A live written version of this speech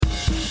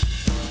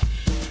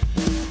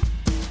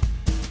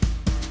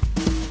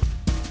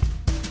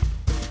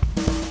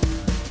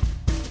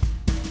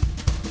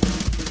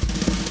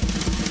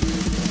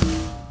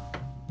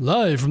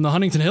Live from the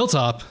Huntington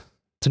Hilltop.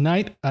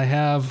 Tonight I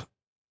have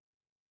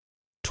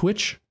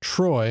Twitch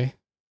Troy.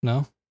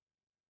 No?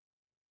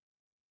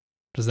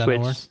 Does that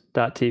not work?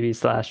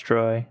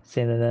 Twitch.tv/Troy,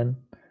 CNN.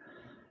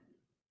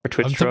 Or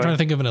Twitch I'm Troy. trying to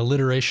think of an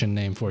alliteration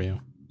name for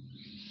you.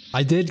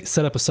 I did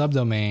set up a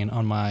subdomain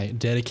on my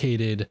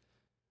dedicated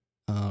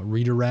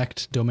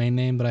redirect domain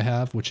name that I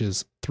have, which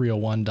is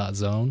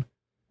 301.zone.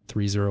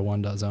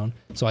 301.zone.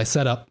 So I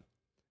set up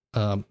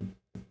a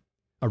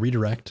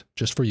redirect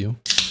just for you,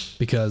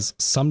 because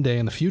someday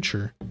in the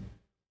future,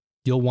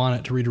 you'll want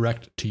it to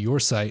redirect to your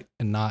site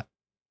and not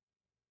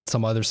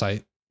some other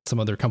site, some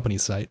other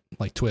company's site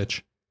like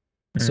Twitch.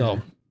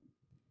 So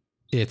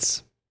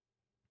it's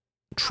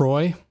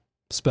Troy,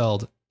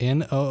 spelled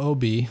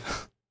Noob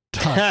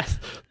dot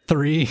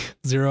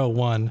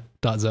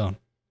 301.zone.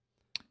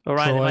 Oh,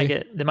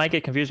 Ryan, they might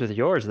get confused with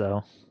yours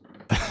though.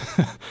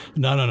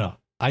 No.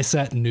 I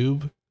set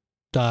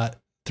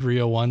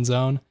noob.301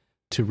 zone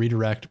to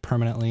redirect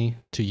permanently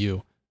to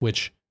you,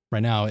 which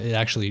right now it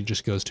actually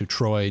just goes to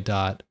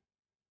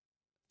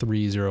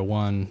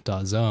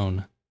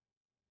troy.301.zone.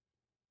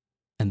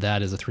 And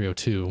that is a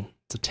 302.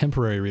 It's a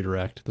temporary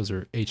redirect. Those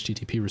are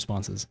HTTP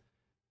responses.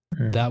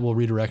 That will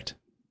redirect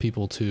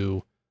people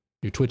to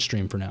your Twitch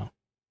stream for now.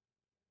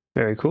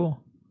 Very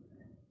cool.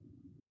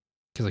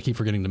 Because I keep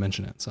forgetting to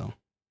mention it. So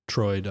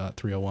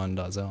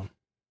troy.301.zone.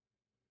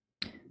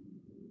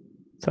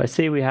 So I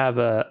see we have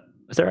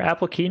is there an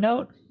Apple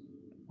keynote?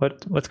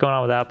 What's going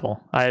on with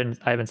Apple? I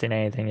haven't seen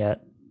anything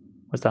yet.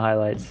 What's the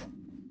highlights?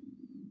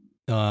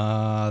 The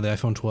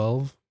iPhone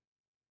 12.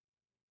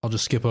 I'll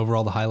just skip over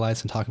all the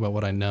highlights and talk about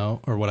what I know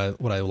or what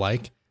I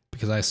like,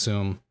 because I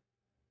assume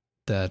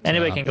that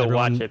anybody can go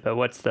watch it. But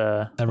what's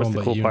the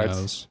cool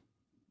parts?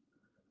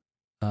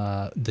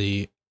 Knows.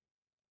 The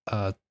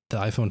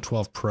iPhone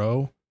 12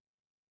 Pro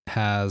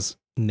has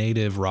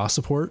native RAW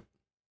support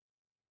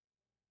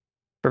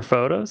for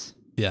photos.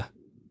 Yeah,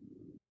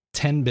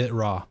 10-bit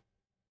RAW.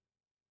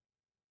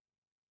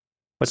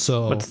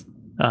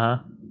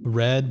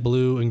 Red,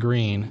 blue, and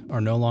green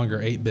are no longer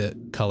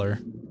 8-bit color,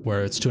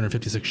 where it's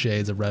 256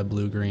 shades of red,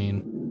 blue,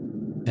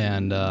 green,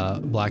 and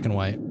black and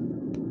white.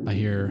 I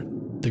hear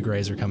the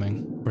grays are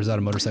coming. Or is that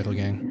a motorcycle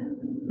gang?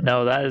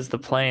 No, that is the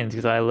planes,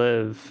 because I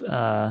live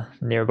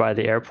nearby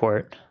the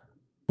airport.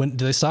 When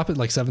do they stop at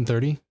like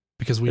 7:30?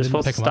 Because we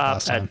didn't pick them up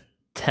last time.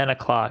 10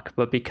 o'clock,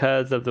 but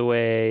because of the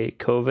way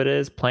COVID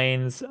is,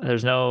 planes,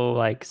 there's no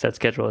like set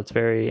schedule. It's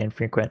very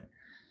infrequent.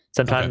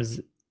 Sometimes,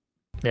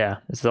 yeah,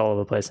 this is all over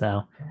the place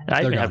now. And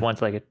I even had one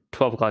like at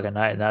 12 o'clock at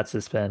night, and that's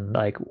just been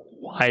like,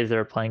 why is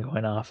there a plane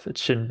going off? It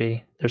shouldn't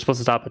be. They're supposed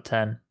to stop at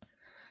 10.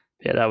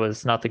 Yeah, that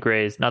was not the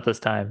Grays, not this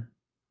time.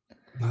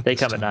 They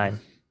come at 9.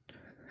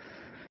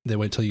 They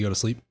wait till you go to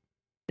sleep?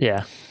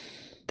 Yeah,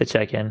 they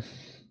check in.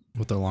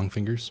 With their long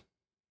fingers?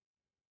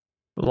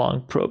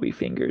 Long proby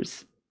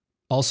fingers.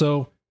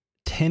 Also,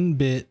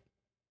 10-bit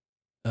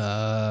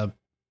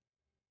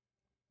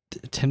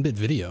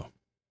video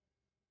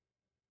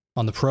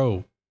on the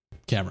Pro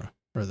camera,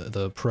 or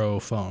the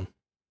Pro phone.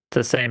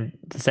 The same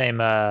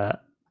amount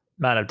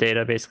of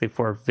data basically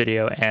for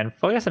video, and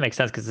I guess that makes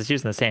sense because it's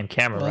using the same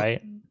camera,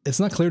 right? It's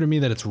not clear to me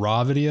that it's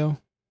raw video,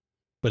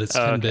 but it's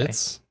 10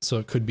 bits, so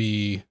it could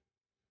be.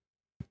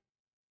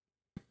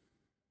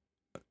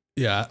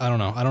 Yeah, I don't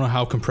know. I don't know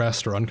how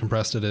compressed or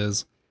uncompressed it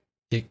is.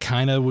 It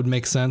kind of would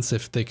make sense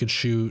if they could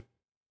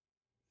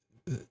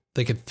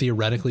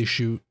theoretically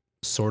shoot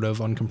sort of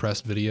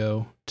uncompressed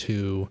video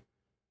to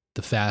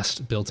the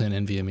fast built-in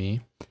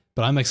NVMe.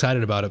 But I'm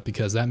excited about it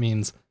because that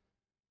means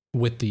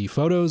with the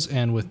photos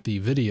and with the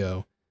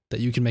video that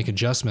you can make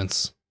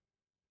adjustments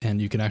and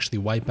you can actually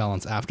white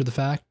balance after the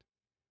fact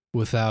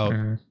without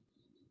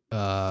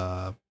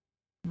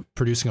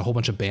producing a whole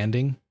bunch of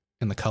banding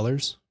in the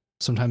colors.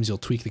 Sometimes you'll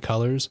tweak the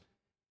colors,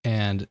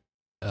 and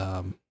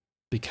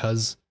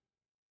because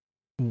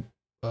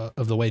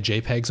of the way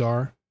JPEGs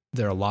are,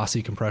 they're a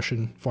lossy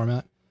compression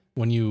format.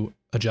 When you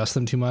adjust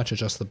them too much,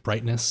 adjust the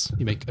brightness,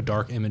 you make a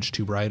dark image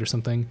too bright or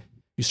something,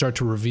 you start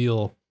to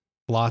reveal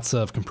lots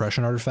of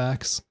compression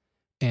artifacts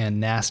and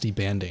nasty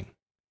banding,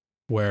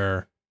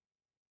 where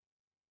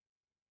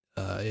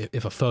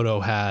if a photo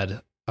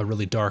had a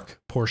really dark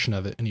portion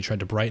of it and you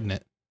tried to brighten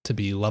it to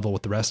be level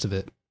with the rest of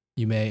it,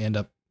 you may end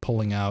up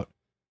pulling out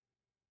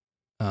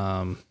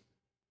kind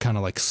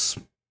of like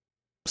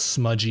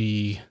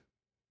smudgy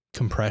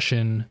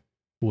compression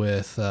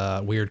with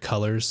weird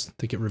colors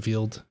that get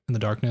revealed in the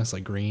darkness,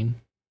 like green.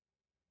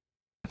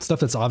 Stuff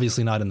that's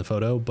obviously not in the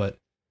photo, but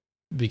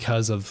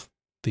because of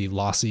the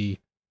lossy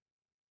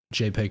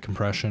JPEG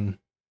compression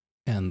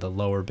and the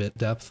lower bit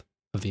depth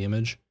of the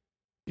image,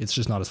 it's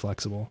just not as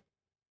flexible.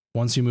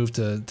 Once you move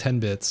to 10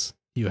 bits,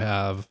 you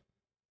have,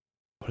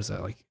 what is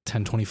that, like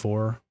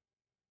 1024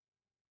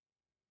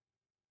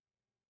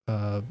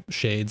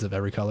 shades of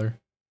every color.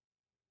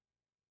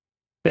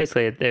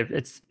 Basically,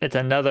 it's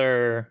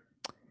another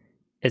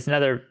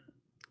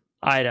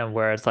item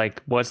where it's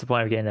like, what's the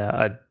point of getting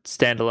a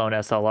standalone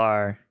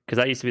SLR? Because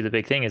that used to be the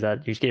big thing, is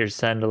that you get your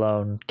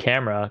standalone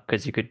camera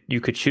because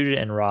you could shoot it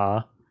in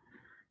RAW,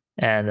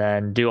 and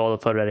then do all the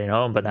photo editing at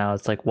home. But now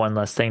it's like one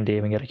less thing to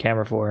even get a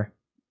camera for.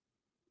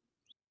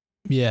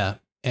 Yeah,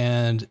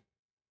 and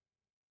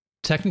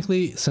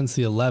technically, since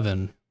the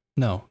 10S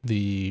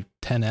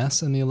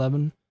and the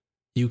 11,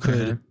 you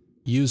could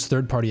use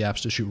third-party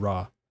apps to shoot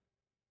RAW.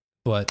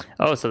 But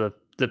so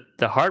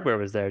the hardware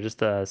was there, just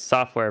the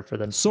software for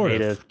the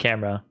native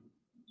camera.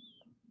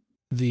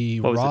 The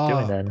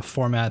RAW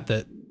format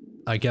that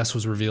I guess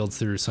was revealed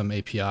through some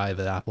API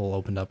that Apple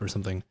opened up or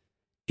something,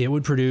 it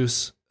would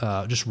produce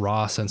just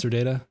raw sensor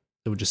data.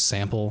 It would just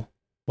sample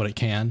what it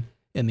can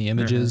in the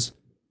images.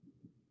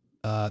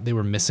 They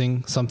were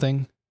missing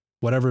something.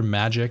 Whatever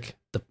magic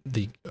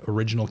the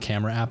original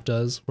camera app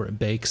does, where it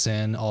bakes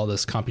in all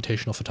this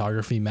computational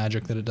photography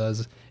magic that it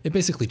does, it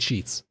basically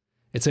cheats.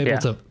 It's able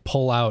to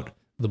pull out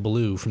the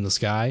blue from the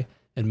sky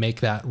and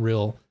make that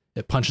real.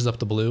 It punches up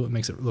the blue. It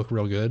makes it look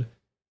real good.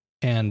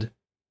 And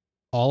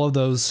all of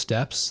those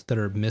steps that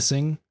are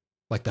missing,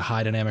 like the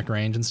high dynamic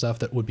range and stuff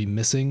that would be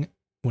missing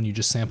when you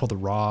just sample the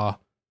raw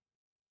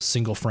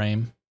single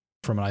frame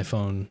from an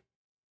iPhone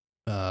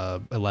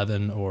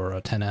 11 or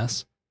a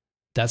 10s,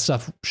 that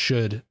stuff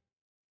should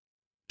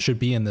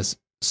be in this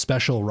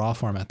special raw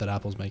format that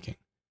Apple's making.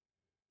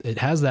 It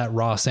has that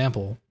raw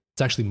sample.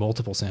 It's actually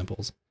multiple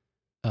samples.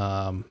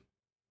 And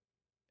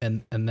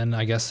then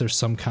I guess there's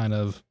some kind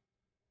of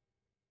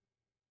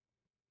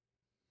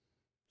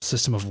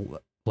system of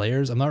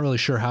layers. I'm not really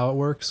sure how it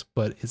works,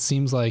 but it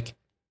seems like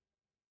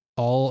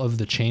all of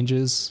the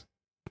changes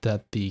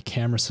that the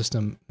camera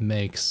system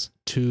makes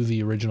to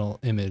the original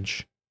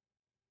image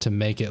to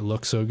make it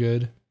look so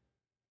good,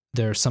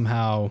 they're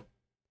somehow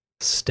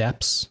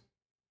steps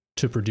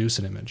to produce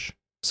an image.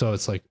 So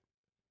it's like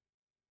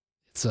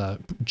it's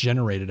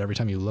generated every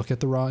time you look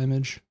at the raw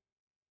image.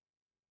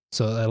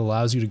 So that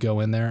allows you to go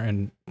in there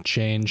and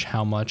change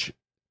how much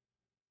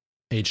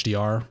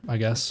HDR, I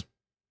guess,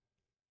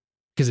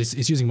 because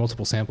it's using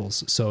multiple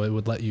samples. So it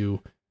would let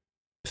you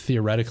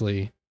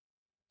theoretically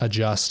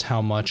adjust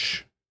how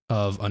much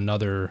of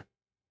another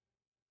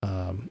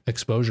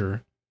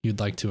exposure you'd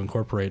like to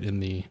incorporate in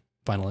the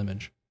final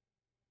image.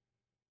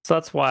 So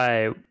that's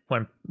why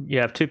when you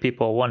have two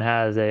people, one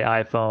has an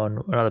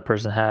iPhone, another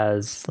person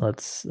has, I'm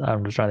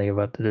just trying to think of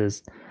what it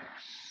is,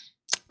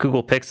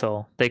 Google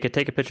Pixel. They could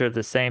take a picture of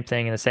the same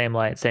thing in the same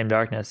light, same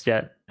darkness,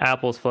 yet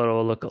Apple's photo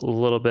will look a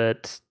little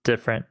bit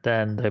different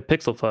than the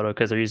Pixel photo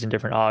because they're using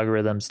different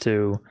algorithms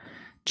to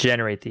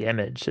generate the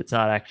image. It's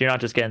not actually, you're not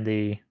just getting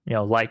the,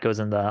 light goes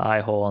in the eye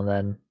hole and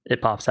then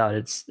it pops out.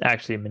 It's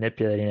actually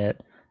manipulating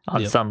it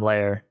on some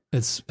layer.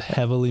 It's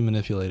heavily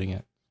manipulating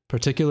it,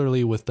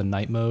 particularly with the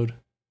night mode.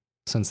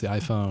 Since the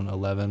iPhone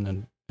 11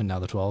 and now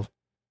the 12,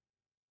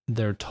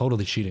 they're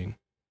totally cheating.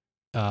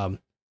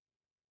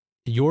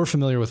 You're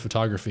familiar with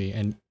photography,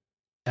 and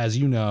as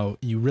you know,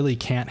 you really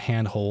can't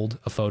handhold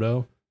a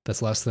photo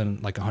that's less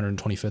than like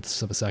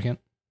 125ths of a second.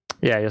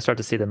 Yeah, you'll start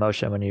to see the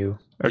motion when you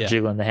are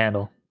jiggling the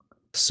handle.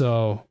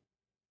 So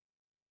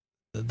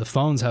the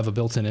phones have a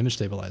built-in image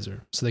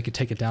stabilizer, so they could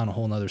take it down a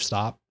whole nother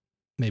stop,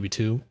 maybe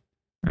two,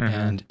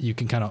 and you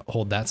can kind of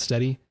hold that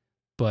steady.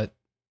 But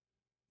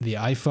the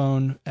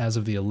iPhone, as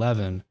of the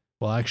 11,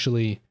 will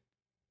actually,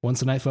 once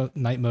the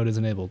night mode is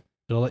enabled,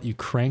 it'll let you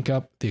crank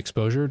up the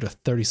exposure to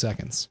 30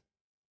 seconds.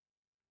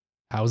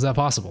 How is that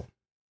possible?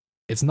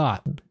 It's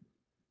not.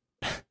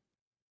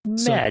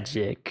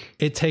 Magic.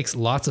 So it takes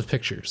lots of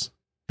pictures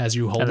as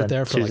you hold it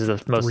there for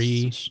like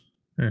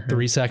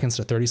 3 seconds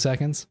to 30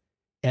 seconds.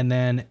 And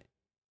then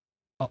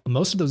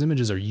most of those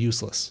images are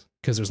useless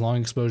because there's long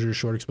exposures,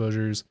 short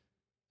exposures.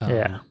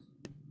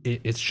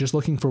 It's just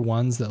looking for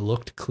ones that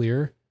looked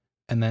clear,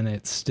 and then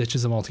it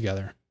stitches them all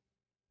together.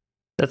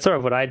 That's sort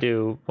of what I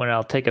do when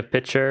I'll take a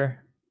picture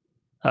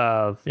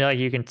of, like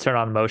you can turn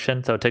on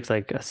motion. So it takes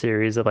like a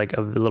series of like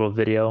a little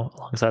video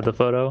alongside the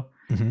photo.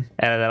 And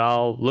then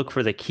I'll look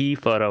for the key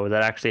photo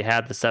that actually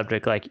had the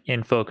subject like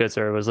in focus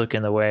or was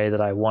looking the way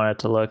that I want it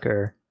to look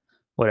or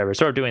whatever.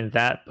 Sort of doing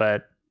that,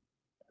 but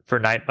for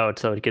night mode.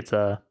 So it gets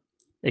a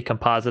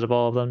composite of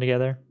all of them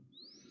together.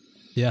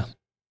 Yeah.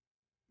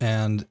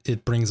 And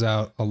it brings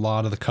out a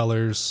lot of the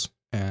colors,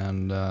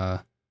 and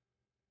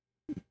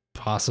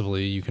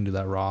possibly you can do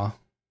that raw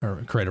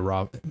or create a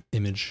raw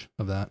image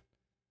of that.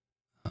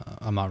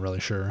 I'm not really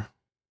sure.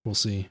 We'll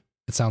see.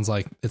 It sounds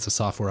like it's a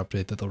software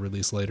update that they'll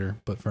release later,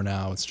 but for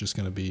now it's just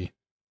going to be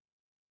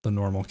the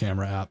normal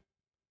camera app.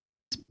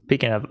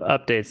 Speaking of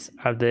updates,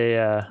 are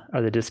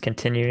they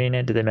discontinuing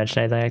it? Did they mention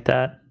anything like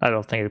that? I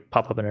don't think it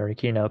pop up in every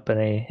keynote, but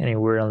any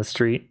word on the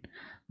street?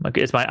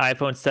 Is my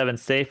iPhone 7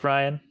 safe,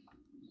 Ryan?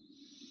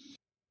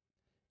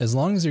 As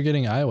long as you're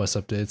getting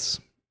iOS updates,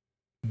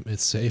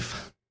 it's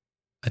safe.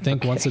 I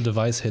think once a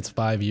device hits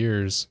 5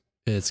 years,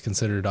 it's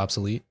considered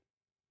obsolete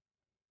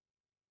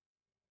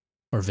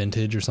or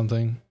vintage or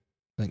something.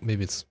 I think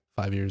maybe it's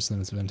 5 years, then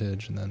it's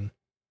vintage, and then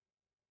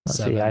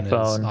 7 is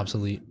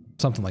obsolete.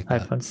 Something like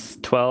that.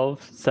 iPhone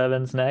 12,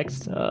 7's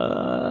next.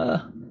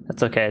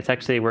 That's okay. It's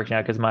actually working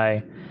out because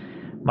my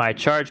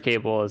charge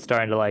cable is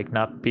starting to like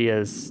not be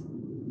as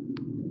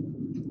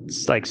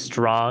like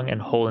strong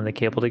and holding the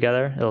cable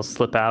together. It'll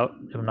slip out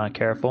if I'm not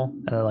careful.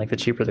 And then like the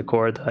cheaper the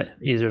cord, the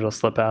easier it'll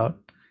slip out.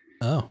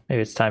 Oh.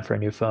 Maybe it's time for a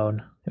new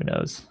phone. Who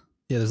knows?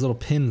 Yeah, there's little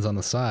pins on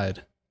the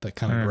side that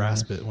kind of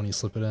grasp it when you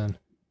slip it in.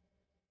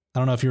 I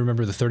don't know if you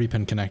remember the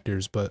 30-pin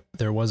connectors, but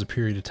there was a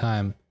period of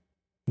time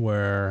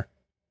where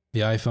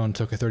the iPhone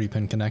took a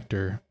 30-pin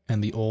connector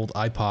and the old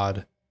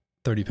iPod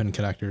 30-pin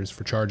connectors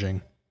for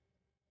charging,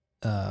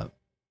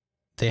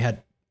 they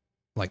had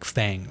like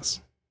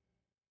fangs,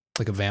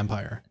 like a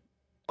vampire.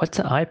 What's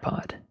an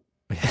iPod?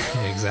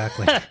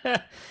 Exactly.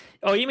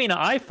 Oh, you mean an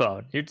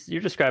iPhone?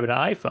 You're describing an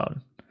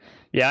iPhone.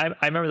 Yeah,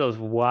 I remember those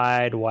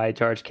wide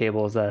charge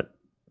cables that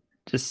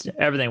just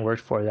everything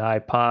worked for. The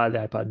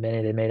iPod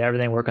Mini, they made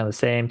everything work on the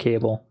same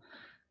cable.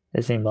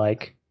 It seemed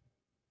like.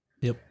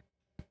 Yep.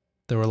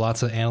 There were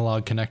lots of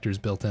analog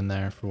connectors built in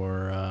there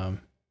for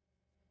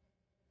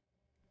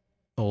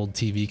old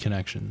TV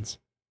connections.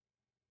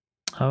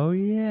 Oh,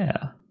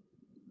 yeah.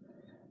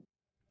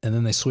 And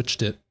then they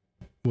switched it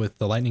with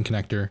the Lightning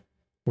connector,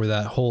 where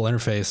that whole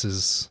interface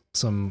is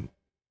some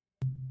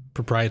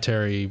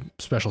proprietary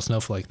special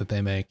snowflake that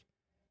they make.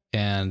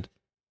 And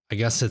I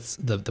guess it's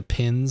the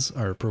pins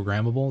are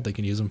programmable. They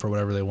can use them for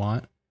whatever they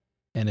want.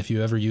 And if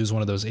you ever use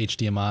one of those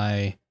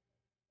HDMI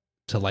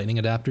to Lightning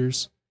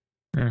adapters,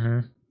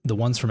 the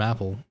ones from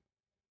Apple,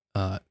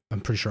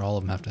 I'm pretty sure all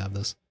of them have to have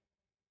this.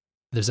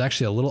 There's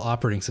actually a little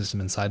operating system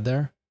inside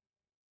there.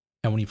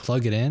 And when you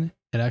plug it in,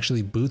 it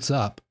actually boots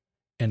up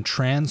and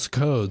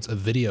transcodes a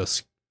video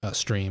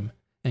stream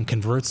and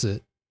converts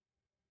it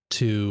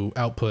to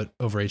output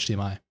over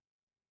HDMI.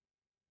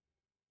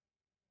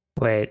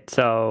 Wait,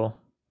 so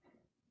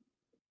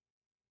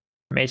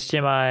from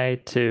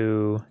HDMI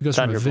to it goes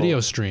from a video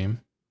stream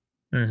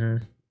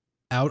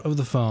out of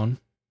the phone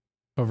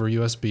over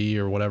USB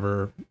or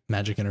whatever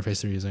magic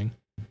interface they're using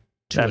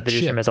to that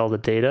video stream has all the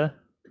data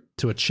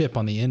to a chip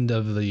on the end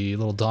of the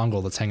little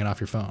dongle that's hanging off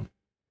your phone.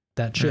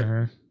 That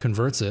chip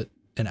converts it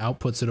and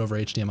outputs it over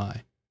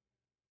HDMI.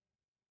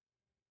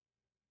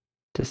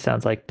 Just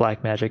sounds like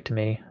black magic to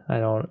me. I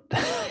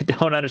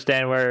don't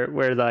understand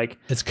where like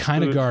it's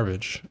kind of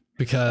garbage.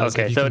 Because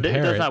so it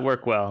does not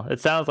work well. It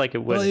sounds like it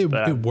would.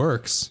 Well, it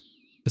works.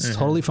 It's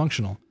totally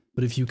functional.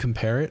 But if you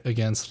compare it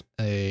against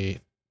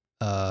a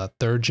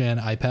third gen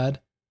iPad,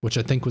 which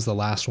I think was the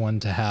last one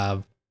to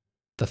have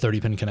the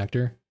 30-pin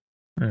connector,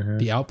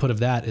 the output of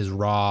that is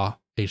raw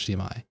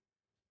HDMI.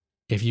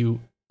 If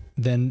you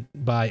then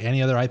buy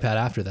any other iPad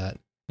after that,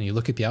 and you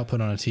look at the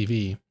output on a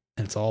TV,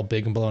 and it's all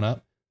big and blown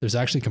up, there's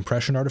actually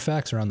compression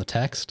artifacts around the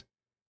text,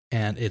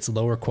 and it's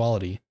lower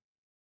quality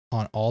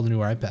on all the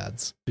newer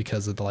iPads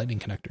because of the Lightning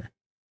connector.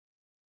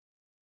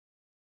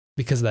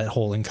 Because of that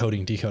whole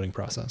encoding, decoding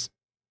process.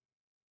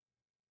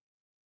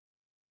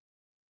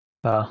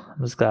 Well,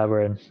 I'm just glad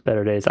we're in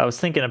better days. I was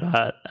thinking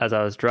about, as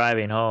I was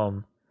driving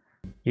home,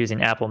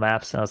 using Apple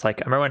Maps, and I was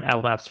like, I remember when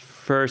Apple Maps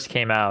first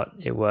came out,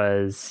 it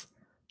was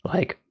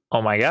like,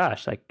 oh my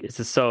gosh, like this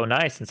is so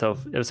nice. And so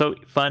it was so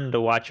fun to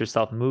watch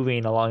yourself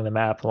moving along the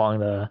map,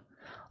 along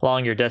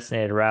your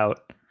designated route.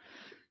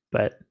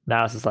 But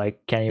now it's just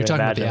like, can't even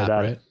imagine app,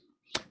 without right? it.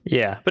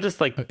 Yeah, but just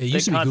like it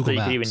used to be Google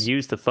Maps. You could even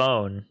use the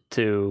phone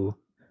to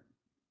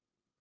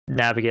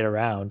navigate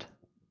around.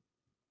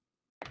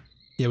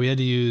 Yeah, we had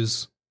to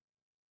use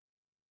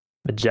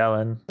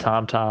Magellan,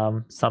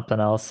 TomTom, something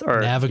else,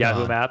 or Navigon.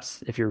 Yahoo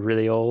Maps if you're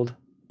really old.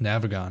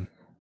 Navigon,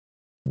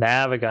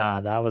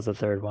 that was the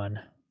third one.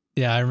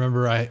 Yeah, I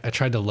remember I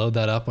tried to load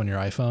that up on your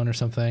iPhone or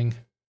something,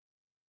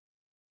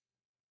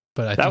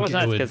 but I think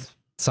it would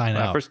sign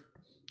out.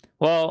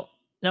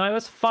 No, it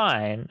was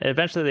fine.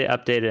 Eventually they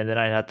updated, and then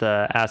I'd have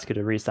to ask you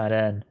to re-sign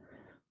in.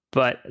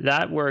 But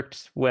that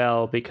worked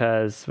well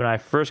because when I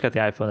first got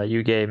the iPhone that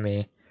you gave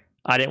me,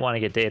 I didn't want to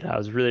get data. I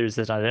was really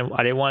resistant.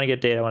 I didn't want to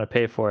get data. I want to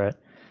pay for it.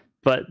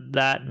 But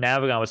that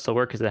Navigon would still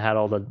work because it had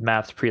all the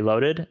maps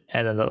preloaded,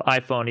 and then the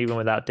iPhone, even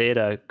without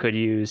data, could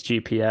use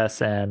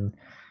GPS. And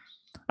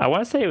I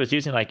want to say it was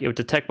using it would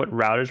detect what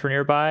routers were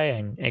nearby,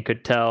 and it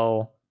could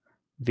tell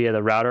via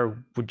the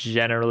router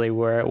generally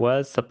where it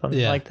was, something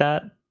like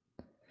that.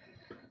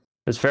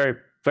 It was very,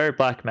 very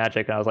black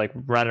magic, and I was like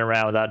running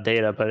around without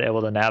data, but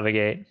able to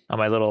navigate on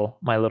my little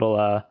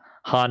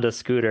Honda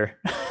scooter.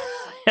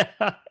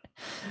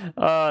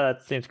 Oh,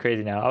 that seems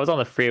crazy now. I was on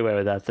the freeway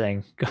with that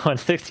thing going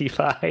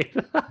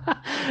 65.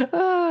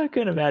 I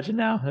couldn't imagine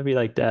now. That'd be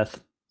like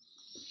death.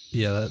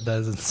 Yeah, that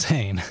is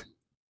insane.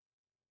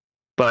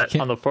 But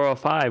on the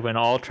 405, when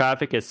all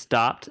traffic is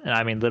stopped, and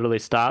I mean literally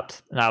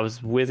stopped, and I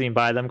was whizzing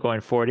by them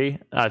going 40,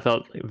 I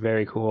felt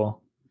very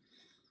cool.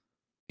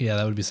 Yeah,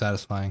 that would be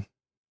satisfying.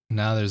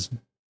 Now there's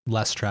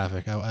less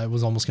traffic. I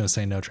was almost going to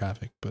say no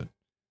traffic, but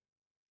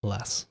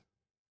less.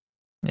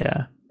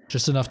 Yeah.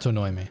 Just enough to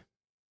annoy me.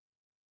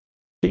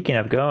 Speaking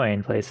of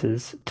going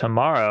places,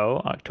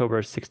 tomorrow,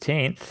 October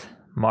 16th,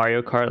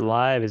 Mario Kart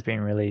Live is being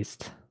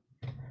released.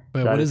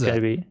 Wait, what is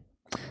that?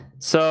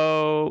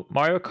 So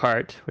Mario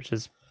Kart, which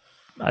is,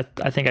 I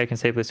think I can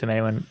safely assume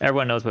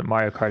everyone knows what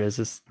Mario Kart is.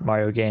 This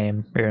Mario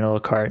game, you're in a little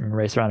cart and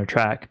race around a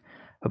track.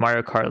 But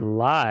Mario Kart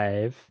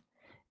Live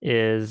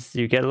is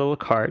you get a little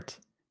cart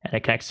and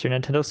it connects to your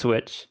Nintendo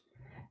Switch,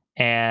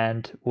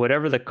 and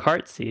whatever the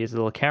cart sees, the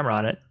little camera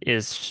on it,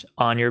 is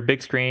on your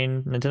big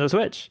screen Nintendo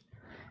Switch.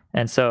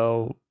 And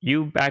so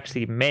you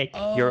actually make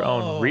your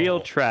own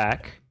real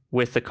track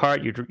with the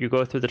cart. You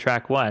go through the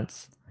track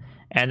once,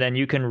 and then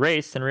you can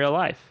race in real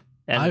life.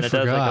 And it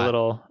does like a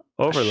little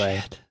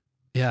overlay. Shit.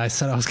 Yeah, I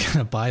said I was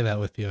gonna buy that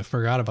with you. I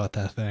forgot about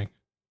that thing.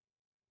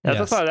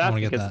 That's what I was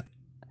asking. Because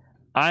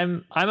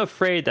I'm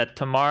afraid that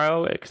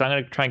tomorrow, because I'm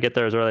gonna try and get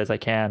there as early as I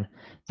can.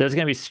 There's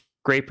gonna be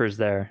scrapers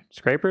there,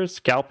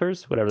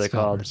 scalpers, whatever they're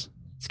called,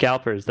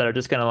 scalpers that are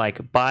just gonna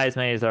like buy as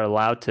many as they're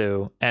allowed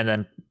to, and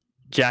then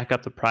jack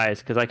up the price.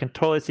 Because I can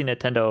totally see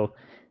Nintendo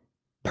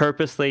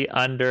purposely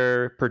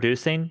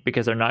underproducing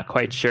because they're not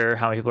quite sure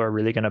how many people are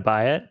really gonna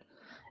buy it,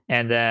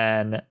 and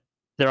then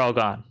they're all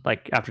gone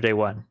like after day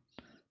one.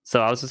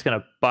 So I was just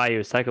gonna buy you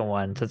a second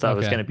one since I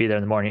was gonna be there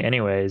in the morning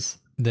anyways.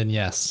 Then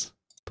yes,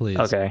 please.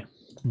 Okay.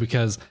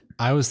 Because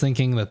I was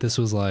thinking that this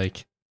was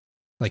like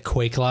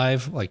Quake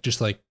Live, like just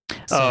like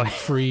some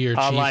free or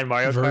online cheap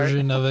Mario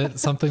version Kart? of it,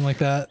 something like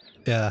that.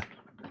 Yeah.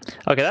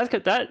 Okay, that's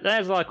good. That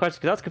has a lot of questions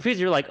because that's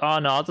confusing. You're like, oh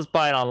no, I'll just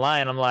buy it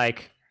online. I'm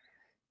like,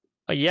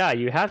 oh, yeah,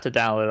 you have to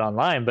download it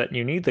online, but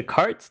you need the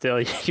cart still.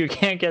 You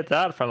can't get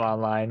that from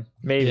online.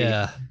 Maybe.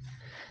 Yeah.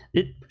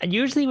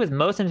 Usually with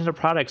most Nintendo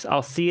products,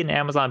 I'll see in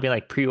Amazon being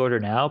like pre-order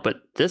now, but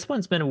this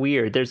one's been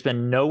weird. There's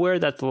been nowhere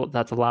that's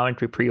allowing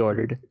to be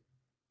pre-ordered.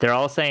 They're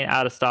all saying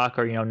out of stock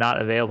or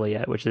not available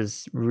yet, which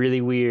is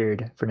really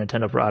weird for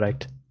Nintendo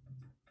product.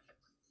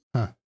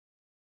 Huh.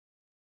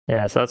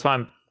 Yeah, so that's why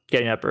I'm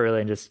getting up early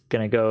and just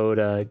gonna go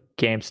to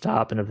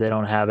GameStop, and if they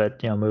don't have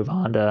it, move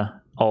on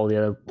to all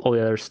the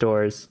other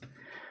stores.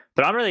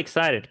 But I'm really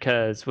excited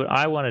because what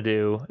I want to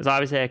do is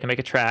obviously I can make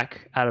a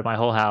track out of my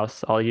whole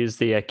house. I'll use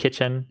the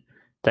kitchen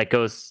that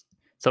goes.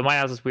 So my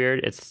house is weird.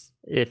 It's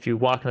if you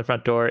walk in the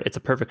front door, it's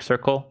a perfect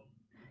circle.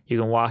 You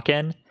can walk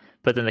in,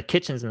 but then the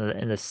kitchen's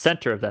in the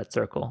center of that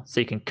circle,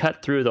 so you can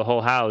cut through the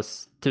whole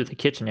house through the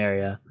kitchen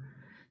area.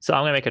 So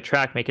I'm gonna make a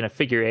track making a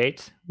figure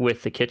 8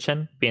 with the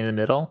kitchen being in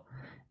the middle,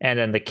 and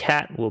then the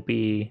cat will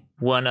be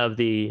one of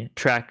the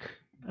track.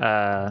 What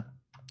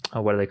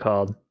are they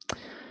called?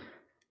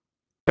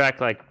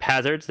 Track like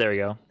hazards. There we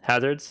go,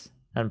 hazards,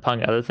 and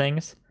among other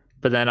things.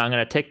 But then I'm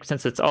gonna take,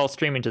 since it's all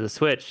streaming to the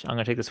Switch, I'm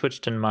gonna take the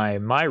Switch to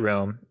my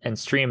room and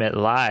stream it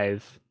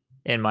live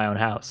in my own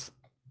house.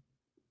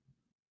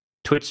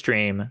 Twitch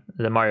stream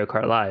the Mario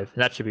Kart Live,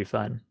 and that should be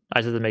fun. I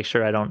just have to make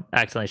sure I don't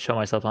accidentally show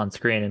myself on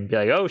screen and be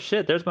like, "Oh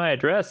shit, there's my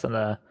address on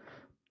the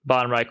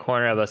bottom right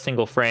corner of a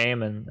single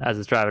frame," and as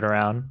it's driving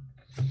around.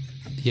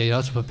 Yeah, you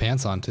have to put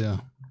pants on too.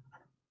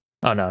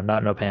 Oh no,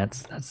 no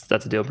pants.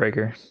 That's a deal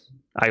breaker.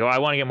 I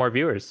want to get more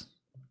viewers.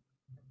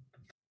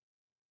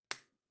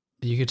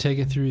 You could take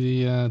it through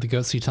the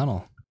Goatsea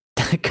Tunnel.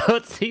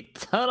 Goatsea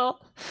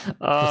Tunnel?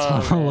 Oh,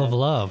 the Tunnel of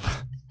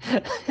Love.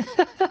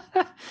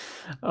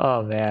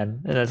 Oh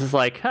man. And it's just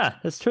like,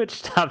 this Twitch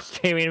stopped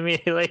streaming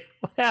immediately.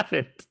 What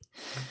happened?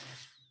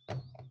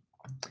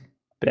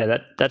 But yeah,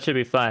 that should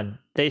be fun.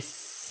 They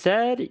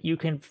said you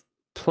can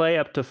play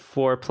up to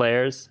 4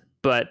 players,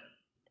 but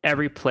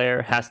every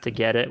player has to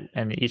get it,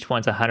 and each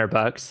one's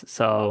 $100.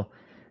 So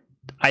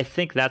I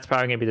think that's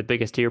probably going to be the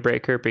biggest deal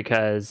breaker,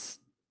 because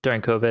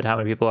during COVID, how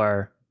many people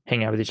are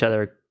hanging out with each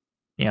other,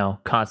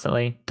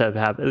 constantly, to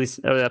have at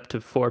least up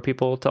to 4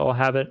 people to all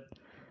have it.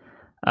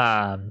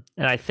 And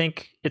I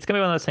think it's going to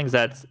be one of those things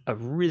that's a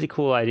really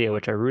cool idea,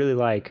 which I really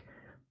like,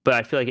 but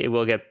I feel like it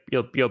will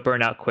you'll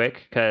burn out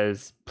quick,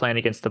 because playing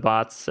against the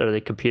bots or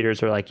the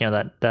computers, or like,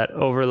 that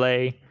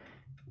overlay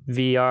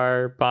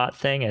VR bot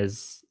thing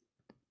is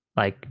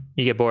like,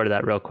 you get bored of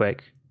that real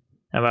quick.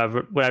 And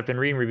what I've been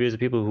reading reviews of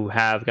people who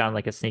have gotten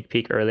like a sneak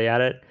peek early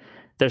at it,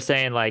 they're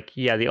saying like,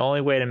 yeah, the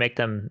only way to make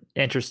them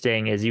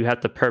interesting is you have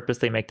to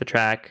purposely make the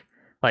track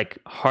like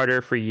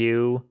harder for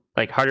you,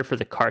 like harder for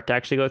the cart to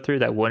actually go through.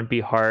 That wouldn't be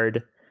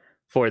hard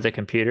for the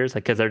computers,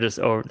 like, because they're just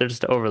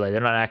overlay.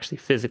 They're not actually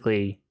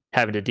physically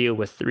having to deal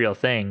with real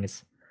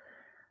things.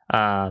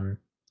 But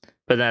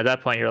then at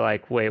that point you're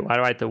like, wait, why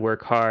do I have to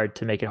work hard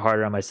to make it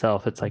harder on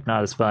myself? It's like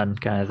not as fun,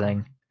 kind of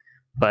thing.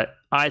 But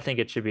I think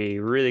it should be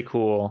really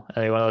cool. I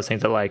think one of those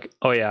things that like,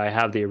 oh yeah, I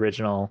have the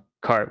original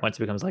cart, once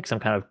it becomes like some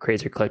kind of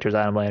crazy collector's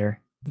item later.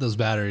 Those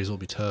batteries will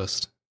be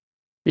toast.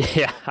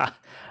 Yeah,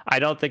 I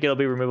don't think it'll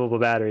be removable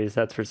batteries,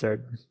 that's for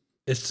certain.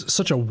 It's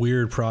such a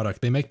weird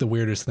product. They make the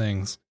weirdest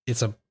things.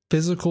 It's a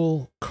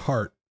physical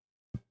cart,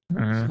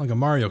 like a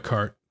Mario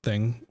Kart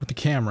thing with the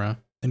camera,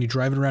 and you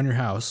drive it around your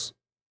house,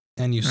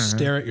 and you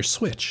stare at your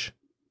Switch.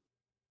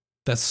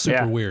 That's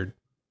super weird.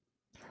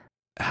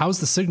 How's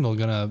the signal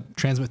gonna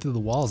transmit through the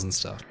walls and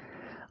stuff?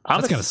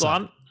 That's gonna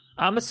suck.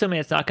 I'm assuming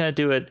it's not gonna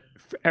do it.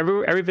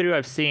 Every video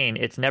I've seen,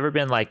 it's never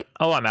been like,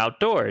 oh, I'm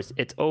outdoors.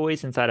 It's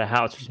always inside a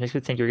house, which makes me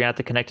think you're gonna have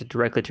to connect it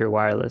directly to your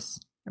wireless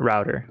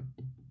router.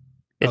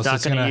 It's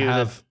not gonna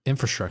have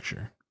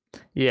infrastructure.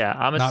 Yeah,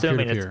 I'm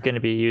assuming it's gonna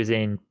be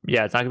using.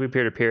 Yeah, it's not gonna be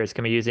peer to peer. It's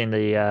gonna be using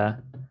the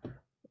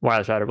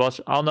wireless router. Well,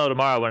 I'll know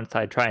tomorrow once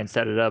I try and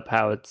set it up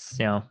how it's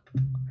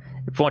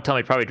It won't tell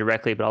me probably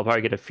directly, but I'll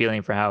probably get a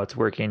feeling for how it's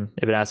working.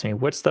 If it asks me,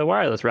 what's the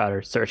wireless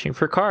router? Searching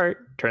for cart,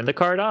 turn the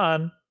cart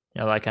on,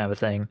 that kind of a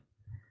thing.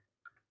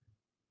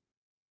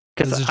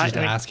 Because this is just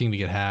asking to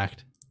get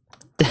hacked.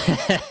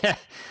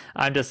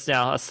 I'm just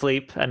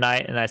asleep at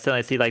night, and I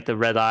suddenly see like the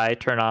red eye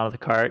turn on the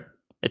cart.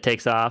 It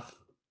takes off.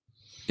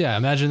 Yeah,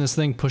 imagine this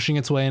thing pushing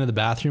its way into the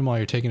bathroom while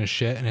you're taking a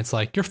shit, and it's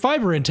like, your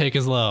fiber intake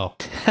is low.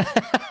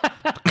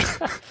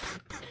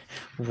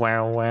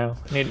 Wow.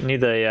 Need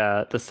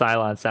the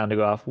Cylon sound to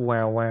go off.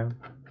 Wow.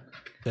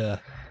 Yeah.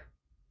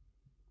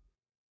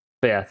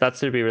 But yeah, that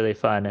should be really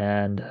fun.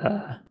 And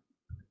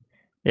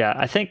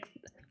I think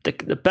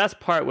the best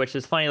part, which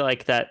is funny,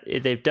 like that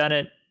they've done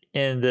it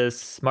in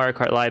this Mario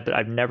Kart Live, but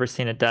I've never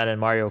seen it done in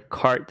Mario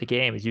Kart the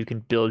game, is you can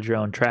build your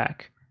own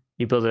track.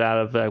 You build it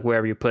out of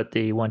wherever you put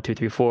the 1, 2,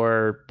 3,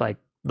 4 like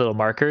little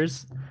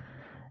markers.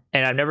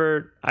 And I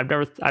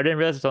didn't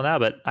realize until now,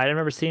 but I've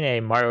never seen a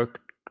Mario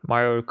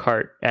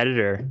Kart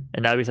editor,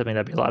 and that'd be something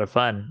that'd be a lot of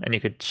fun, and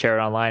you could share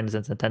it online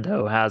since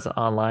Nintendo has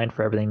online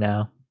for everything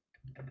now.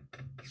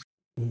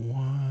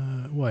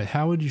 What?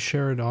 How would you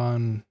share it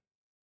online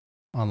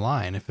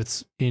if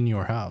it's in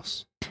your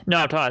house? No,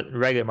 I'm talking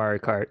regular Mario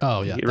Kart.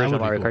 Oh yeah, the original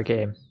Mario Kart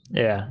game.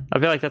 Yeah, I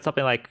feel like that's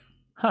something like,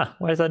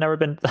 why has that never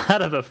been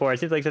thought of before? It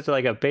seems like such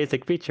a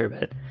basic feature,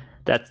 but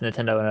that's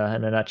Nintendo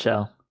in a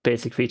nutshell.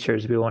 Basic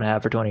features we won't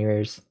have for 20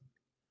 years.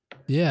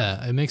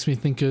 Yeah, it makes me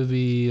think of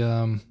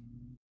the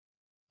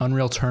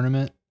Unreal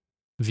Tournament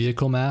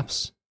vehicle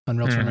maps.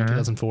 Unreal Tournament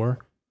 2004.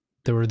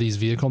 There were these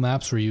vehicle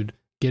maps where you'd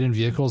get in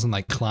vehicles and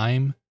like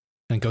climb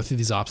and go through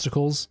these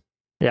obstacles.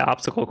 Yeah,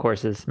 obstacle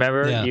courses.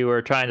 Remember, you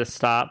were trying to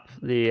stop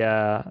the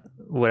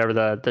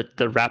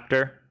the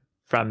raptor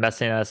from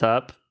messing us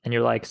up, and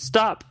you're like,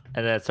 stop,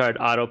 and then it started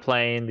auto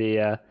playing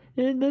the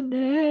in the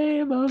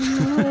name of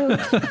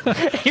love.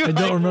 I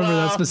don't remember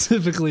that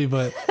specifically,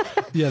 but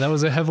yeah, that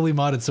was a heavily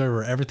modded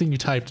server. Everything you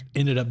typed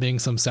ended up being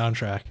some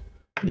soundtrack.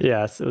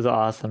 Yes, it was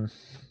awesome.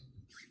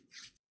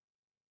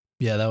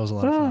 Yeah, that was a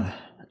lot of fun.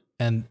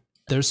 And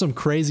there's some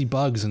crazy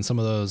bugs in some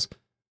of those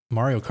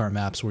Mario Kart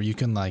maps where you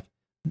can like,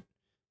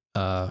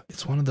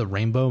 it's one of the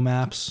rainbow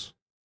maps.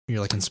 You're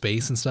like in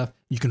space and stuff.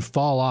 You can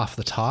fall off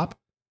the top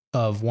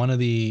of one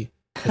of it's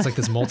like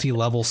this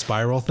multi-level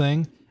spiral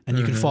thing. And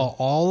you can fall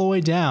all the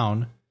way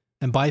down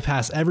and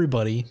bypass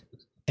everybody,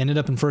 ended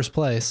up in first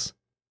place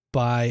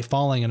by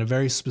falling in a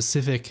very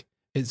specific.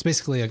 It's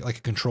basically like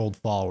a controlled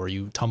fall where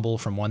you tumble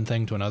from one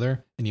thing to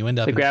another and you end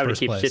up in first place. The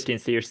gravity keeps shifting,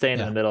 so you're staying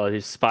in the middle as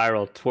you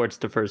spiral towards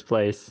the first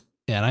place.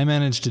 Yeah, and I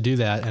managed to do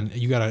that, and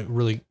you got a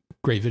really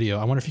great video.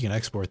 I wonder if you can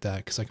export that,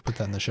 because I can put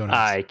that in the show notes.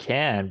 I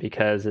can,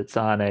 because it's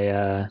on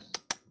a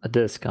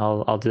disc.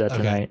 I'll do that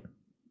tonight.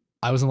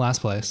 I was in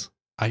last place.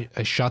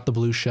 I shot the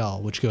blue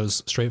shell, which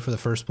goes straight for the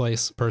first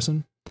place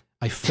person.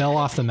 I fell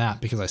off the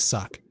map because I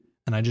suck.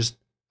 And I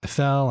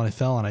fell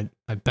and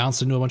I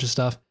bounced into a bunch of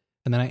stuff.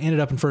 And then I ended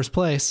up in first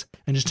place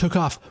and just took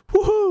off.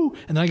 Woohoo!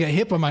 And then I got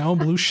hit by my own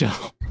blue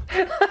shell.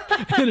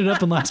 Ended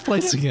up in last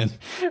place again.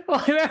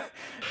 Well, I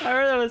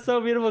remember that was so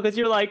beautiful, because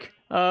you're like,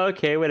 oh,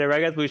 okay, whatever,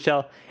 I got the blue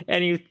shell.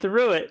 And you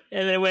threw it,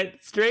 and then it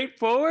went straight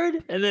forward,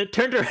 and then it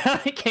turned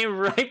around and came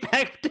right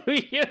back to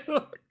you.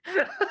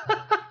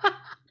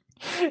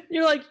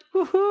 You're like,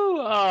 woohoo!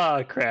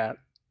 Oh, crap.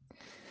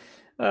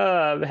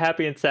 I'm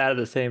happy and sad at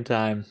the same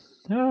time.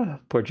 Oh,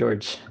 poor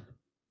George.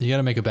 You got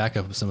to make a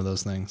backup of some of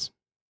those things.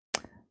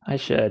 I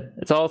should.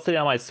 It's all sitting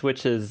on my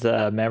Switch's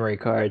memory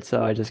card,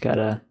 so I just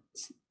gotta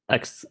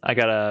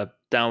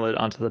download it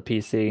onto the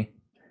PC.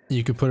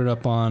 You could put it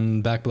up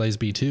on Backblaze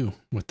B2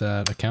 with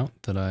that account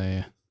that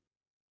I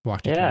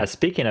walked you through. Yeah,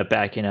 speaking of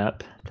backing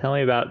up, tell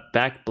me about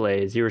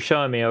Backblaze. You were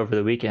showing me over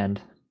the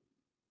weekend.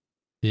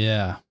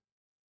 Yeah.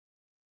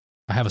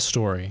 I have a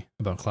story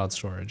about cloud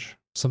storage.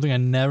 Something I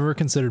never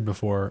considered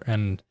before,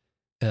 and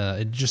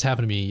it just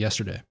happened to me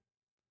yesterday.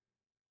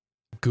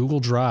 Google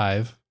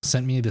Drive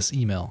sent me this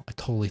email. I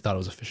totally thought it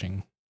was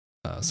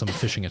some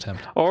phishing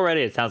attempt.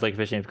 Already it sounds like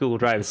phishing. If Google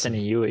Drive is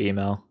sending you an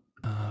email.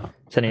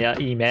 Sending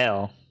an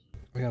email.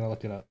 I gotta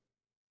look it up.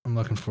 I'm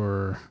looking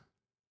for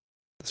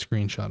the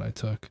screenshot I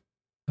took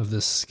of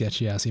this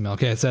sketchy ass email.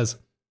 Okay, it says,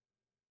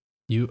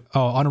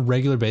 on a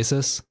regular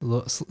basis, a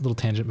little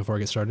tangent before I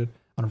get started.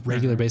 On a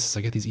regular basis,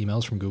 I get these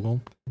emails from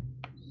Google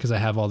because I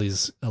have all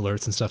these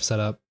alerts and stuff set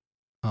up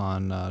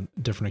on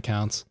different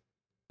accounts.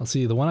 Let's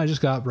see. The one I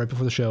just got right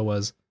before the show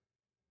was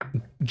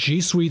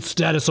G Suite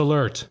status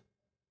alert.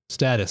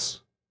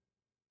 Status.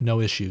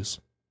 No issues.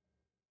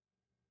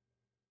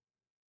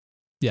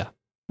 Yeah.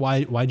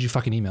 Why'd you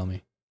fucking email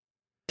me?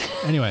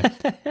 Anyway,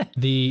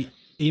 the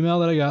email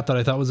that I got that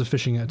I thought was a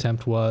phishing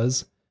attempt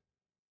was,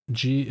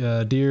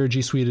 Dear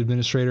G Suite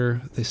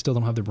administrator, they still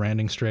don't have their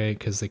branding straight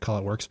because they call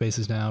it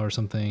Workspaces now or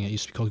something. It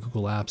used to be called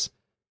Google Apps.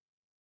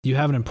 You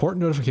have an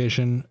important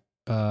notification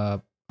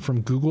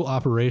from Google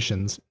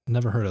Operations,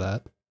 never heard of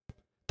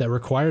that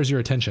requires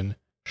your attention.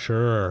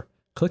 Sure.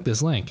 Click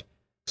this link.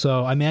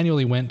 So I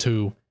manually went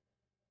to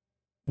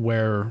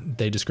where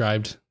they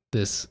described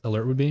this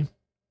alert would be.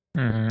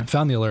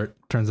 Found the alert.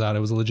 Turns out it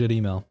was a legit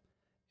email.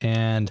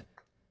 And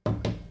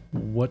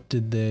what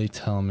did they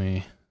tell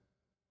me?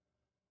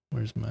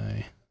 Where's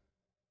my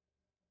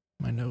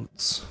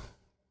notes?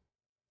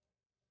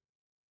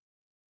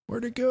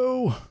 Where'd it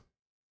go?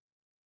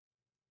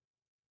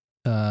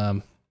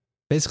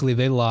 Basically,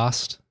 they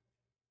lost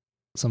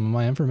some of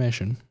my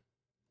information.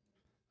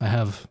 I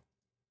have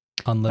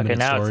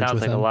unlimited storage. Okay, now it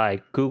sounds like them. a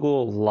lie.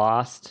 Google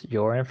lost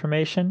your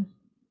information?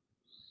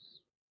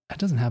 That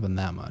doesn't happen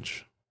that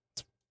much.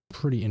 It's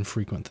pretty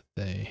infrequent that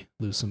they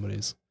lose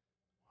somebody's.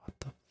 What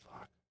the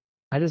fuck?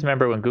 I just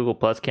remember when Google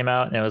Plus came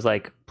out and it was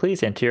like,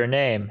 please enter your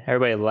name.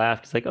 Everybody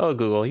laughed. It's like, oh,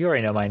 Google, you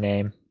already know my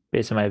name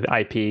based on my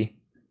IP.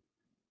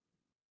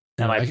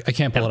 And I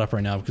can't pull it up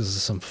right now because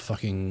of some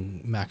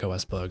fucking Mac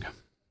OS bug.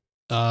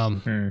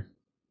 I'm going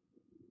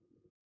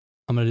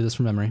to do this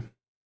from memory.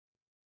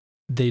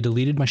 They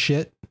deleted my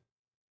shit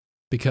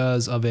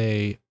because of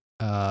a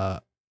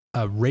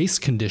race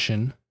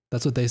condition.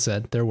 That's what they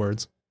said, their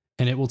words.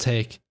 And it will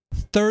take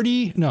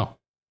 90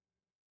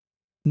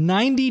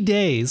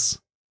 days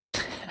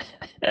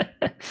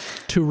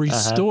to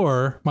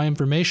restore my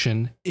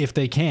information if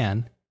they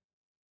can.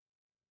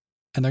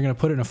 And they're going to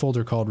put it in a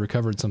folder called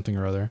recovered something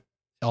or other.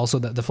 Also,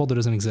 that the folder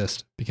doesn't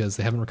exist because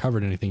they haven't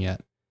recovered anything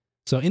yet.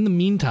 So in the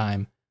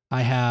meantime,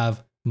 I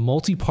have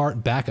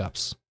multi-part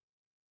backups.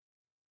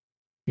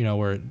 You know,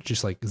 where it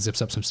just like zips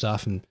up some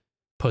stuff and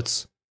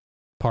puts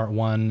part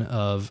 1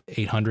 of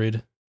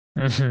 800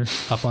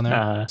 up on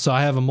there. So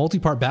I have a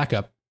multi-part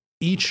backup.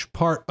 Each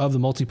part of the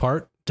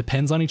multi-part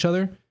depends on each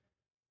other.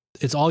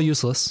 It's all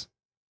useless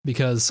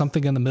because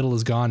something in the middle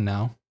is gone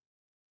now.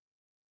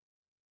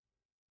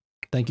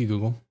 Thank you,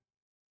 Google.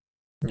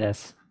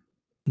 Yes.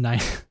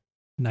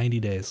 90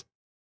 days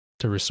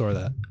to restore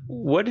that.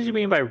 What did you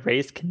mean by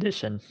race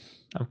condition?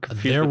 I'm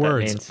confused. Their what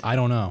words. That means. I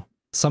don't know.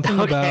 Something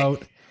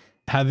about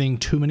having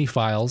too many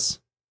files.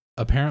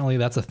 Apparently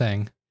that's a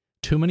thing.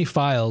 Too many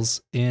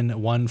files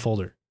in one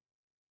folder.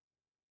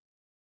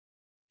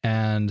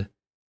 And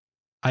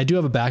I do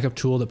have a backup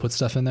tool that puts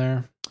stuff in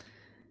there.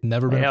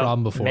 Never been a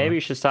problem before. Maybe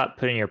you should stop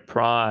putting your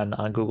prawn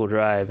on Google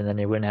Drive and then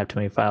you wouldn't have too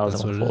many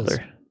files in one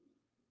folder.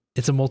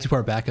 It's a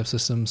multi-part backup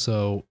system,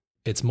 so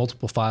it's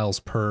multiple files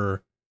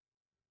per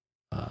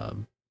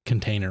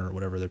container or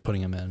whatever they're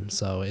putting them in.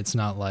 So it's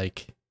not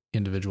like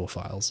individual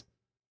files.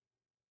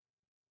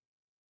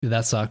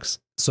 That sucks.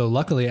 So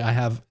luckily I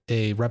have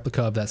a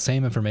replica of that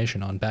same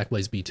information on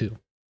Backblaze B2,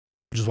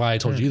 which is why I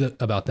told you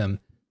about them.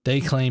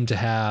 They claim to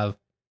have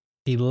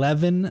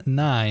 11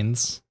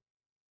 nines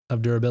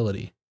of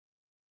durability.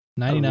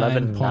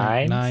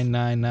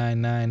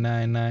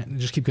 99.999999.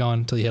 Just keep going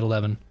until you hit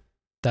 11.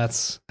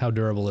 That's how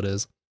durable it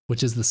is,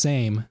 which is the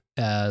same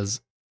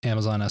as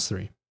Amazon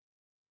S3.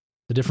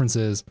 The difference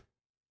is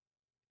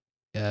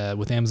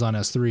with Amazon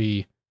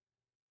S3,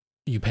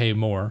 you pay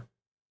more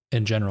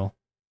in general.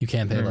 You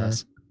can pay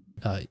less.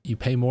 You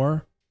pay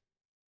more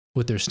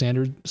with their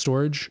standard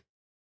storage,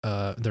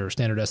 their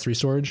standard S3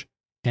 storage,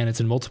 and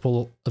it's in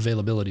multiple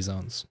availability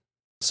zones.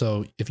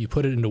 So if you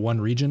put it into one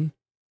region,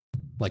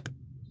 like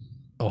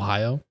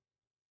Ohio,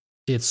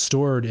 it's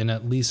stored in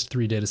at least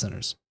 3 data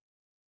centers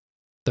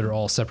that are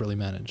all separately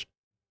managed.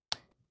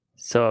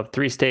 So if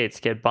 3 states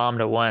get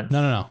bombed at once,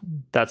 no.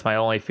 That's my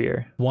only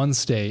fear. One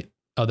state.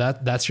 Oh,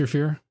 that's your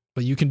fear?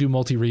 But you can do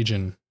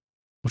multi-region,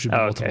 which would be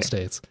multiple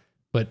states.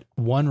 But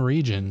one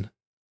region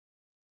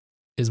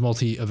is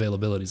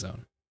multi-availability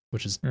zone,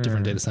 which is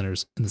different data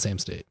centers in the same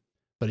state.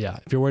 But yeah,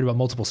 if you're worried about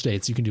multiple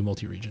states, you can do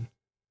multi-region.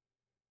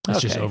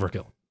 It's just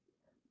overkill.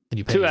 And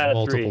you pay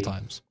multiple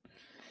times.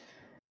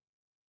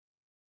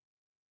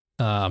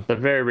 They're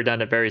very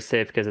redundant, very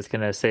safe because it's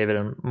going to save it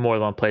in more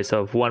than one place.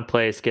 So if one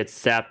place gets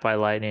zapped by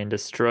lightning,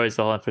 destroys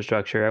the whole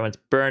infrastructure, everyone's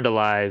burned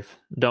alive,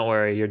 don't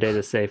worry, your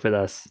data's safe with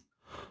us.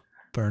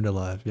 Burned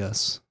alive,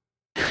 yes.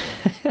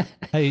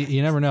 Hey,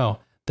 you never know.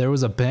 There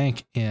was a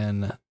bank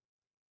in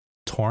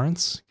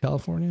Torrance,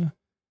 California,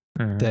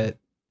 that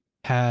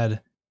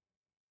had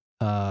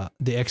the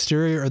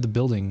exterior of the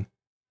building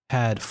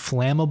had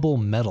flammable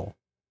metal.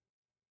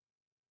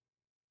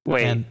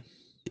 Wait. And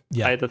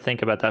yeah, I had to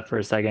think about that for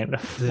a second.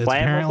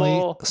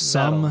 Apparently,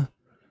 some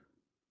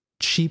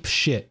cheap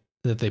shit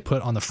that they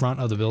put on the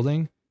front of the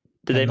building.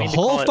 Did they mean the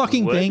whole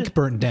fucking bank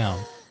burnt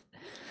down?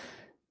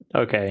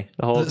 Okay,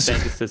 the whole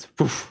bank is just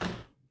poof.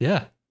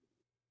 Yeah,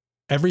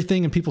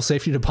 everything in people's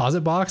safety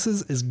deposit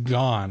boxes is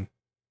gone.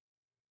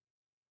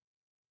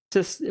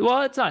 It's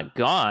not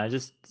gone.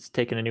 It's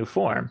taken a new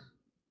form.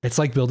 It's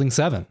like Building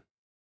 7.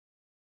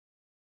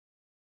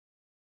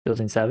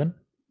 Building 7?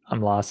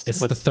 I'm lost. It's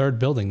the third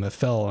building that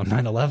fell on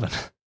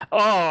 9/11.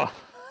 Oh.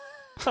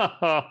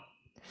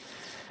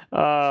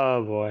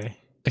 Oh, boy.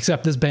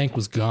 Except this bank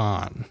was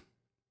gone.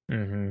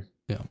 Mm-hmm.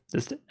 Yeah.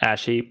 Just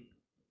ash heap.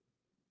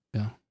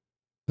 Yeah.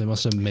 They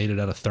must have made it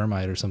out of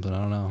thermite or something. I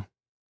don't know.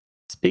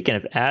 Speaking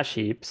of ash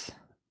heaps,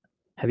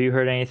 have you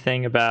heard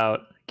anything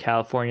about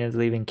Californians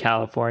leaving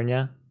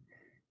California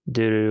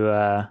due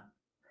to,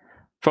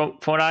 from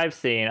what I've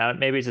seen,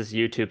 maybe it's just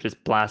YouTube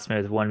just blast me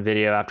with one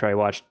video after I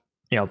watched,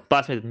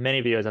 blast me with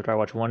many videos after I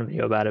watched one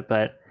video about it,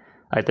 but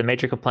like the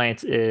major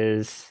complaints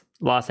is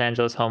Los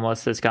Angeles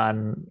homeless has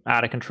gone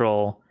out of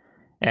control,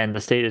 and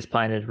the state is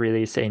planning to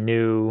release a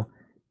new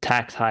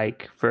tax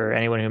hike for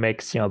anyone who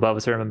makes, above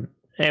a certain,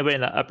 anybody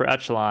in the upper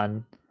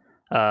echelon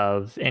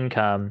of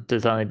income.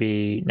 There's only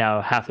be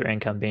now half their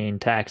income being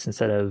taxed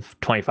instead of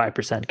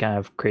 25% kind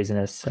of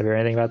craziness. Have you heard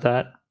anything about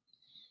that?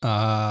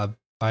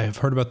 I have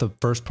heard about the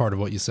first part of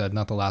what you said,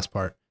 not the last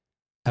part.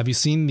 Have you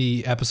seen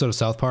the episode of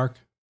South Park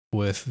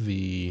with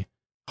the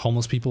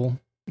homeless people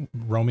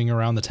roaming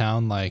around the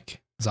town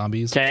like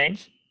zombies?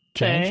 Change.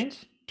 Yeah.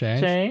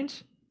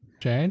 Change.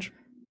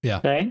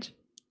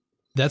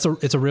 It's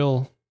a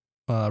real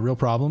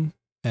problem,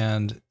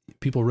 and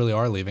people really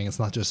are leaving. It's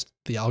not just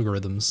the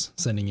algorithms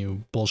sending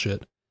you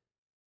bullshit.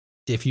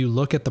 If you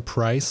look at the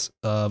price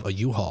of a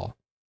U-Haul.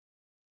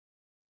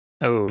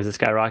 Oh, is it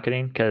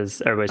skyrocketing?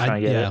 Because everybody's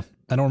trying to get it.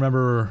 I don't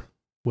remember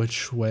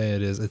which way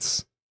it is.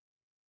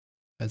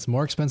 It's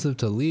more expensive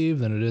to leave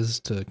than it is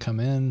to come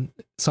in.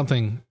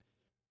 Something.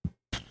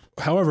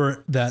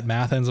 However, that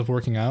math ends up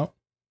working out.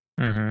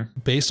 Mm-hmm.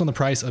 Based on the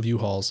price of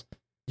U-Hauls,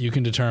 you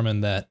can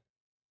determine that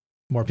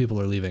more people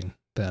are leaving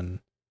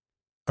than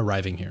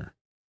arriving here.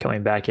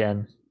 Coming back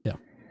in. Yeah.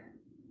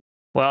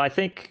 Well, I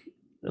think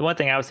the one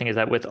thing I was thinking is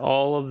that with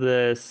all of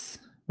this,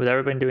 with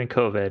everybody doing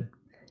COVID,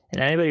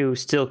 and anybody who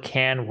still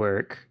can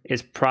work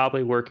is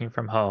probably working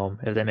from home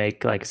if they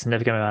make like a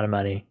significant amount of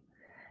money.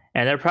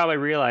 And they're probably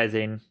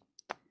realizing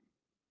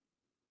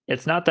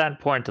it's not that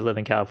important to live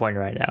in California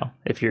right now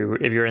if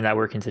you're in that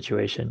working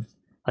situation.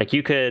 Like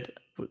you could,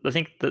 I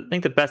think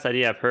the best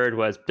idea I've heard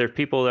was there's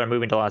people that are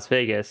moving to Las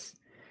Vegas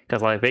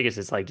because Las Vegas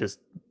is like just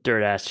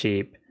dirt ass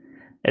cheap.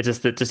 It's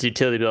just that just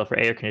utility bill for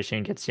air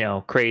conditioning gets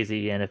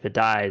crazy, and if it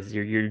dies,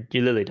 you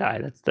literally die.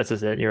 That's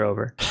just it. You're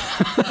over.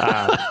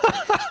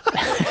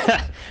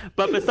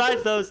 But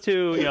besides those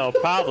two,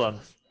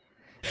 problems,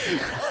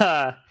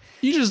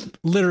 you just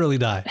literally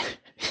die.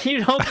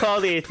 You don't call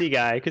the AC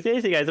guy because the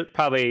AC guy is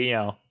probably,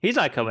 he's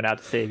not coming out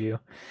to save you.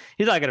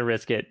 He's not going to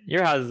risk it.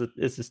 Your house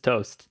is just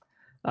toast.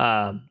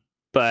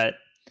 But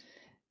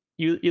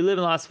you live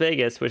in Las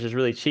Vegas, which is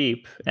really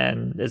cheap,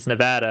 and it's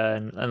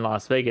Nevada and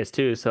Las Vegas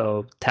too.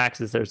 So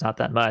taxes, there's not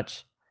that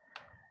much.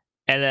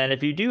 And then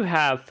if you do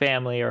have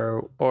family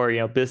or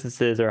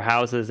businesses or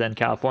houses in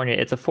California,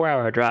 it's a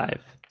 4-hour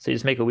drive. So you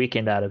just make a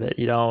weekend out of it.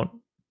 You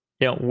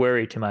don't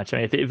worry too much. I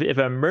mean, if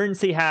an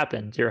emergency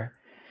happens,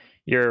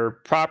 your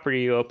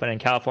property you open in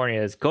California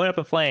is going up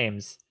in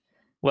flames.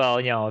 Well,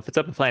 if it's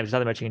up in flames, there's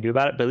nothing much you can do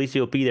about it. But at least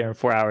you'll be there in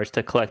 4 hours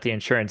to collect the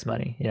insurance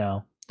money.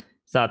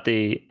 It's not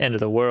the end of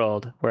the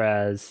world.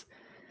 Whereas,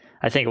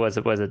 I think it was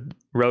Joe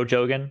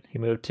Rogan. He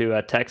moved to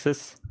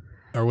Texas.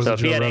 Or was it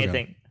Joe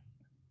Rogan?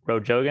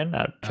 Rogan?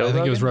 I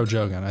think it was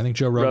Joe Rogan. I think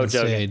Joe Rogan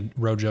stayed.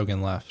 Joe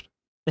Rogan left.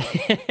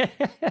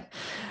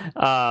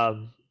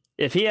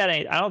 If he had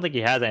any, I don't think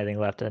he has anything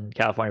left in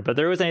California, but if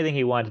there was anything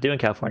he wanted to do in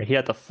California, he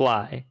had to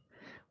fly,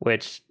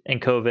 which in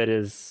COVID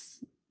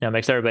is,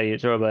 makes everybody a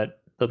little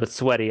bit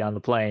sweaty on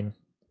the plane.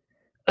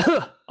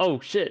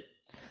 Oh shit.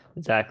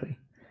 Exactly.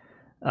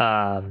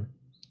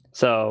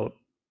 So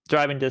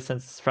driving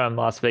distance from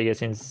Las Vegas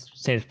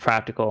seems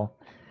practical.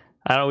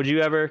 I don't know, would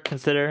you ever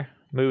consider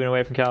moving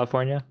away from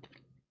California?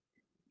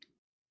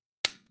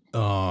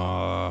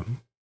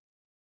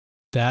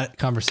 That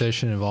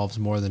conversation involves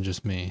more than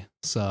just me,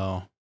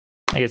 so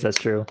I guess that's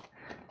true.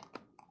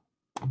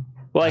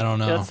 Well, I don't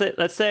know.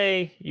 Let's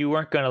say you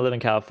weren't going to live in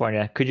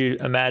California. Could you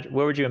imagine?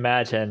 Where would you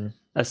imagine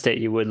a state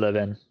you would live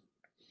in?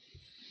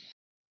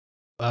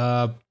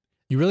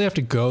 You really have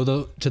to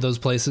go to those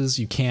places.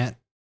 You can't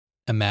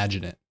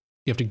imagine it.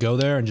 You have to go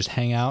there and just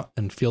hang out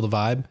and feel the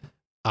vibe.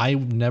 I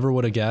never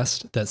would have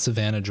guessed that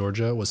Savannah,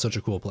 Georgia was such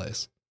a cool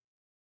place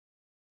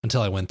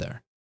until I went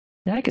there.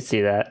 Yeah, I could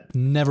see that.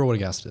 Never would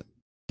have guessed it.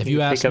 If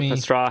you asked me, pick up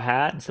a straw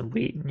hat and some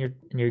wheat in your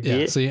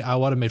yeah, see, I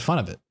would have made fun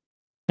of it.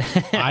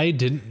 I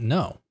didn't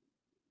know,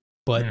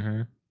 but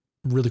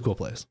really cool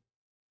place.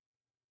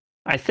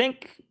 I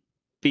think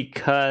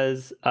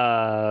because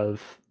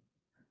of,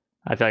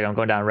 I feel like I'm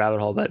going down a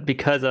rabbit hole, but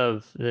because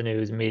of the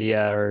news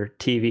media or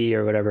TV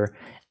or whatever,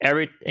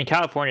 in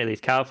California, at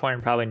least California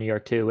and probably New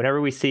York too,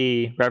 whenever we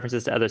see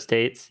references to other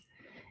states,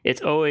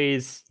 it's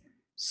always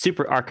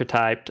super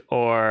archetyped,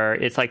 or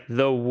it's like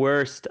the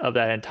worst of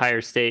that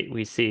entire state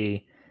we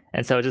see.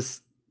 And so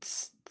just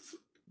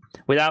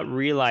without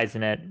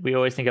realizing it, we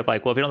always think of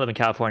like, well, if you don't live in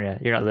California,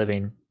 you're not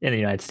living in the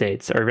United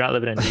States, or if you're not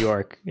living in New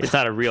York, it's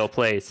not a real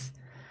place.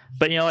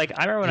 But like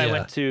I remember when I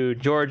went to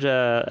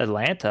Georgia,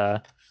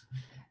 Atlanta,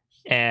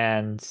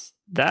 and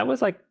that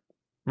was like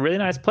a really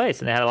nice place,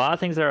 and they had a lot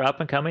of things that are up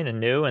and coming and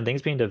new and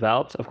things being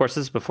developed. Of course,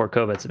 this is before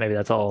COVID, so maybe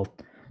that's all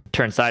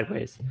turned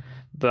sideways.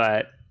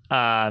 But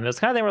it was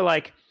kind of thing where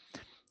like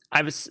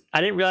I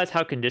didn't realize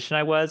how conditioned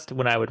I was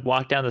when I would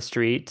walk down the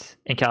street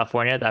in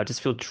California, that I would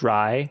just feel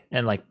dry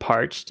and like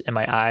parched, and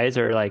my eyes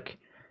are like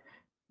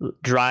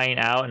drying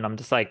out, and I'm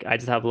just like, I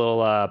just have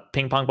little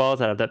ping pong balls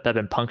that have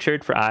been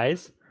punctured for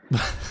eyes.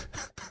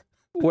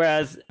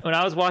 Whereas when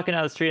I was walking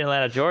down the street in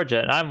Atlanta,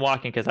 Georgia, and I'm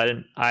walking because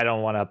I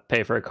don't want to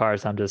pay for a car,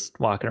 so I'm just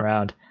walking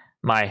around.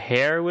 My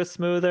hair was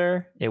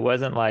smoother. It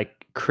wasn't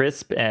like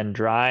crisp and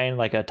dry and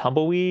like a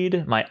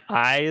tumbleweed. My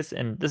eyes,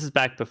 and this is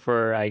back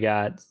before I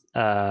got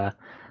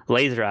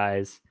laser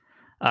eyes,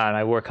 and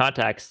I wore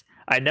contacts.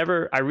 I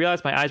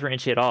realized my eyes were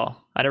itchy at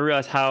all. I never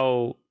realized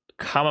how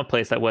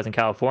commonplace that was in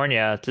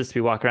California, just to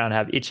be walking around and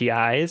have itchy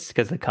eyes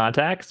because the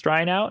contacts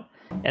drying out.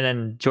 And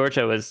then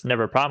Georgia was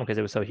never a problem because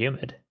it was so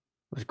humid.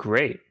 It was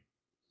great.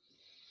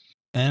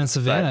 And in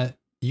Savannah,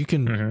 you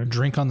can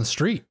drink on the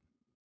street.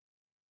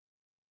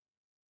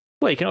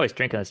 Well, you can always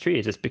drink on the street.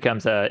 It just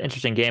becomes an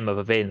interesting game of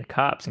evading the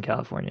cops in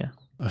California.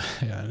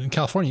 Yeah, in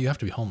California, you have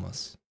to be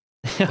homeless.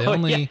 They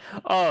only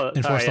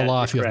enforce the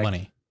law if you have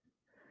money.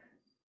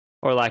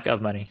 Or lack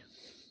of money.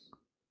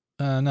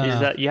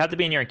 No. You have to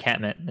be in your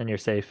encampment and you're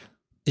safe.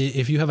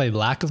 If you have a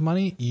lack of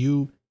money,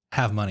 you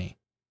have money.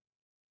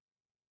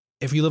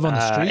 If you live on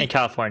the street in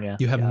California,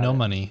 you have no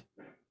money.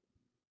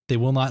 They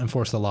will not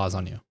enforce the laws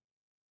on you.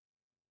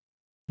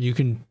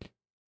 You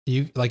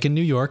like in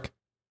New York,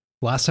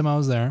 last time I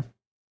was there,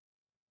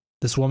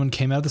 this woman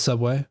came out of the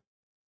subway,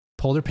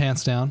 pulled her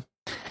pants down.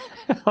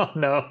 Oh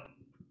no.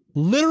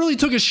 Literally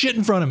took a shit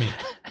in front of me.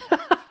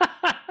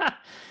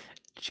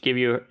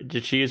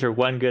 Did she use her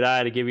one good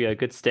eye to give you a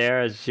good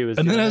stare as she was?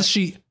 And then as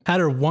she had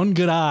her one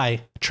good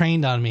eye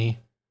trained on me,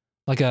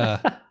 like I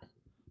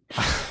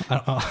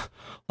don't know,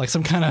 like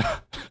some kind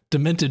of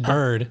demented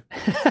bird,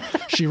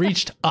 she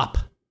reached up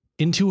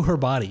into her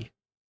body.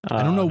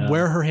 I don't know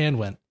where her hand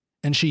went.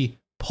 And she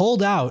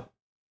pulled out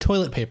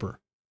toilet paper.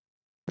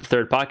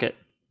 Third pocket.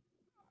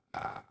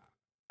 I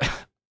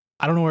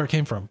don't know where it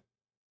came from.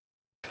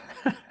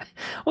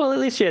 Well, at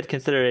least she had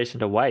consideration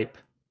to wipe.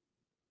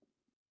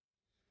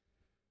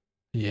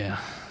 Yeah,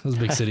 those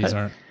big cities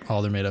aren't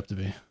all they're made out to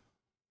be.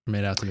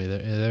 They're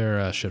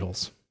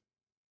shitholes.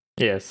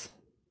 Yes.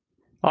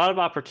 A lot of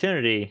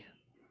opportunity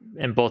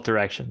in both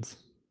directions.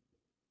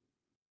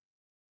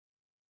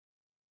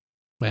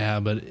 Yeah,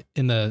 but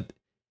in the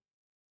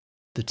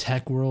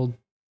tech world,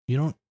 you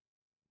don't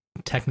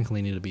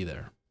technically need to be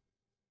there.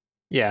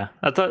 Yeah,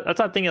 that's what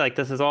I'm thinking. Like,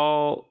 this is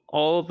all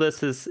of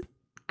this is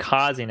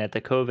causing it,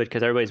 the COVID,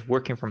 because everybody's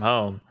working from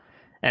home.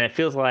 And it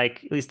feels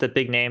like, at least the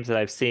big names that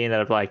I've seen that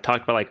have like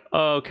talked about like,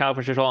 oh,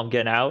 California shithole, I'm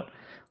getting out.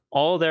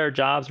 All their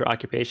jobs or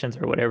occupations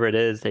or whatever it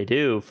is they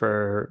do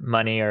for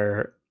money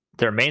or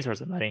their main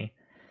source of money,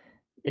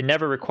 it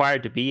never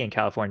required to be in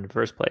California in the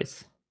first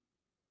place.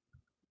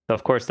 So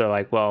of course they're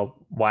like, well,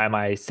 why am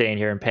I staying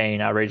here and paying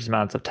outrageous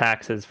amounts of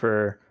taxes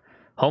for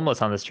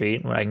homeless on the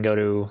street when I can go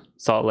to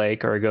Salt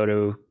Lake or go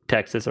to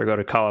Texas or go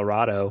to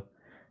Colorado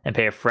and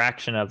pay a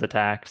fraction of the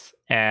tax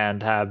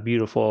and have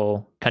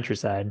beautiful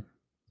countryside?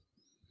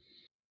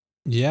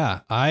 Yeah,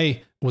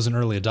 I was an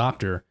early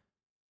adopter.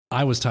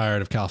 I was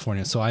tired of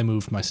California, so I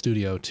moved my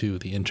studio to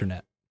the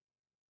internet.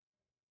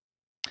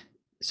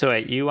 So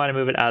wait, you want to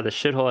move it out of the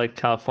shithole of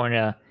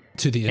California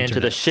to the internet, into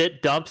the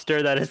shit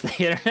dumpster that is the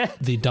internet?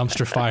 The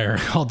dumpster fire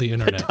called the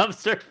internet. The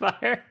dumpster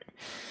fire.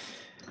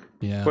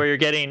 Yeah. Where you're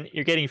getting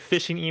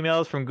phishing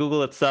emails from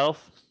Google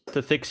itself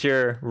to fix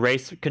your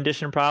race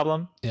condition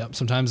problem. Yep.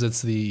 Sometimes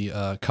it's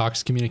the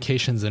Cox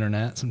Communications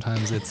internet.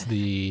 Sometimes it's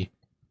the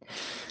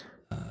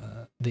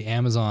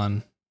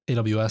Amazon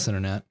AWS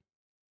internet.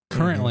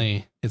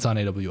 Currently, it's on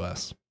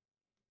AWS.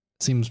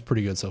 Seems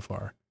pretty good so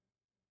far.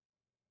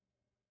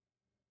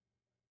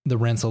 The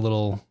rent's a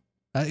little...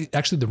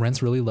 Actually, the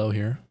rent's really low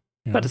here.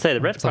 About to say,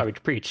 the rent's probably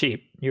pretty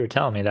cheap. You were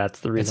telling me that's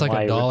the reason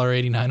why. It's like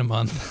 $1.89 a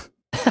month.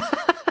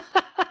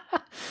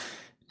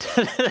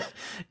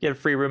 Get a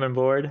free room and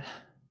board.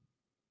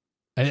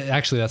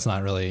 Actually, that's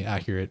not really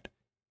accurate.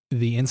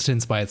 The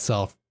instance by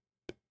itself,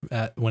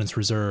 when it's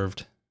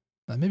reserved,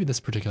 maybe this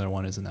particular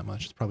one isn't that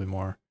much. It's probably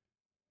more.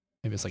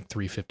 Maybe it's like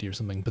 $3.50 or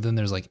something. But then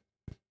there's like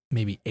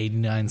maybe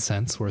 89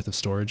 cents worth of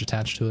storage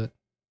attached to it.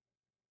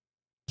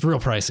 It's real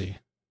pricey.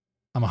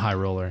 I'm a high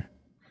roller.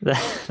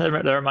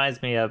 That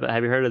reminds me of,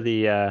 have you heard of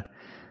the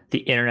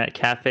internet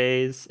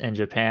cafes in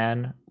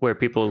Japan where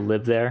people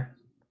live there?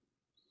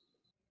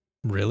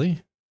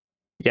 Really?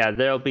 Yeah,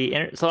 there'll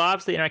be so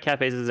obviously internet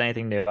cafes isn't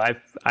anything new.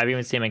 I've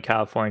even seen them in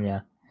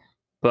California,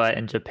 but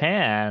in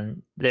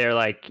Japan they're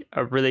like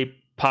a really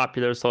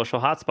popular social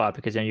hotspot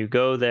because you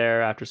go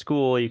there after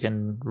school, you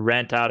can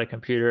rent out a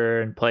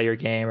computer and play your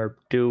game or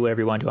do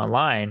whatever you want to do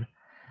online,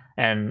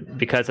 and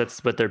because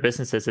that's what their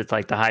business is, it's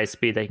like the highest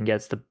speed they can get,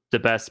 it's the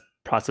best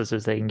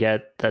processors they can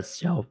get.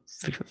 That's not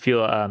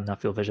fuel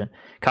efficient,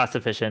 cost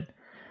efficient.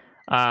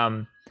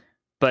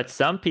 But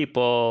some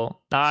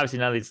people,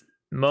 obviously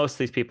most of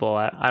these people,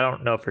 I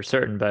don't know for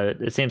certain,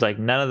 but it seems like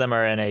none of them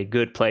are in a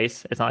good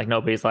place. It's not like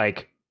nobody's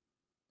like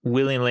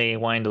willingly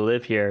wanting to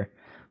live here,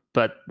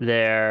 but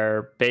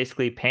they're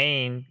basically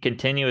paying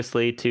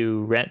continuously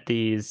to rent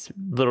these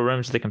little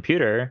rooms to the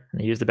computer,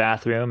 and they use the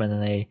bathroom, and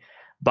then they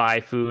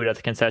buy food at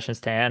the concession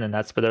stand, and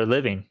that's where they're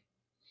living.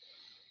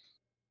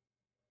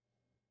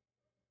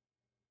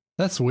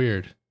 That's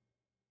weird.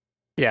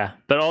 Yeah,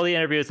 but all the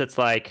interviews, it's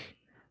like,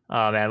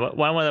 oh man,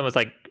 one of them was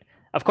like,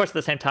 of course, at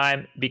the same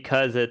time,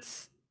 because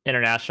it's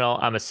international,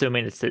 I'm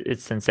assuming it's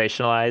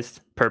sensationalized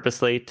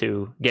purposely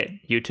to get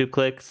YouTube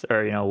clicks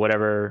or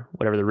whatever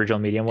the original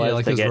medium was. Yeah,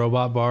 like those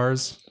robot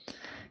bars.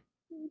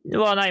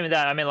 Well, not even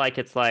that. I mean, like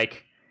it's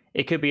like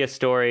it could be a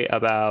story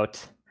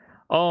about,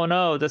 oh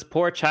no, this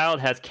poor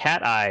child has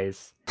cat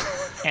eyes,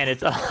 and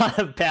it's a lot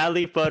of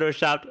badly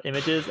photoshopped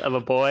images of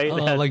a boy.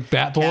 Like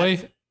Bat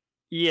Boy.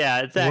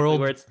 Yeah, exactly.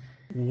 Where it's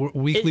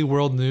weekly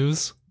world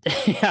news.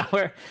 Yeah,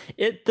 where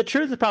the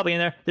truth is probably in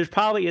there. There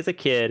probably is a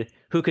kid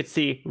who could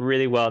see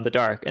really well in the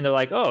dark, and they're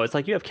like, "Oh, it's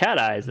like you have cat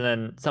eyes," and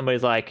then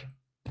somebody's like,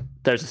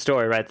 "There's a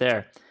story right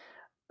there."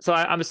 So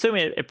I'm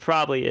assuming it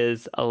probably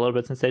is a little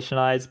bit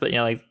sensationalized, but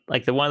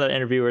like the one of the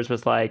interviewers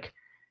was like,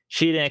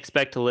 she didn't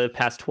expect to live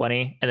past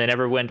 20, and they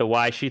never went into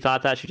why she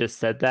thought that. She just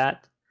said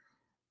that.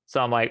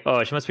 So I'm like,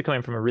 oh, she must be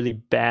coming from a really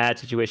bad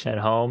situation at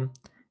home,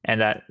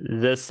 and that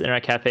this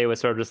internet cafe was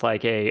sort of just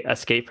like a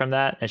escape from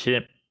that, and she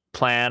didn't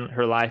plan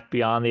her life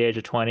beyond the age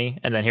of 20,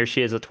 and then here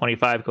she is at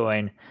 25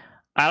 going,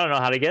 I don't know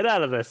how to get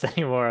out of this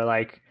anymore.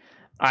 Like,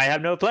 I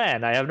have no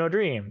plan, I have no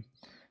dream.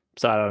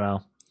 So I don't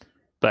know,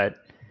 but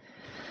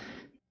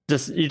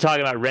just you're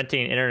talking about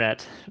renting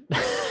internet.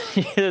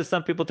 There's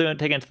some people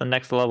taking it to the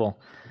next level,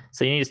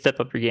 so you need to step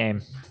up your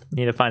game. You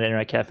need to find an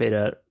internet cafe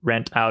to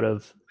rent out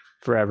of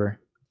forever.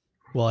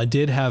 Well, I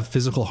did have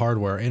physical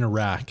hardware in a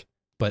rack,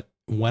 but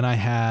when I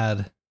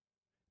had,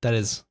 that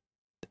is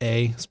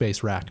a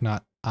space rack,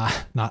 not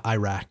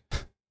Iraq.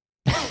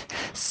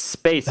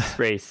 Space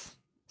race.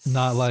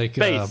 Not like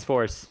Space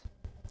Force.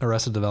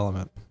 Arrested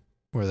Development,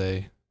 where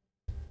they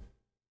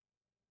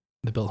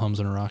built homes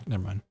in Iraq.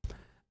 Never mind.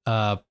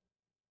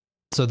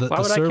 So why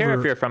would I care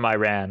if you're from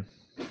Iran?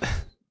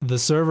 The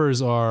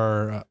servers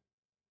are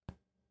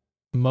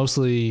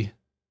mostly,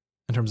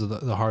 in terms of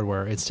the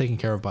hardware, it's taken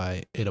care of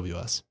by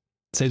AWS.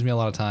 It saves me a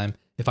lot of time.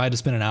 If I had to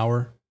spend an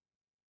hour,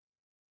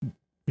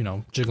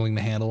 jiggling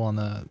the handle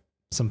on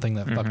something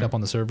that fucked up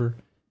on the server,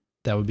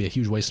 that would be a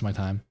huge waste of my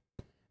time,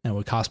 and it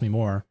would cost me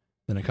more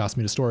than it cost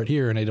me to store it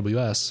here in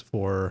AWS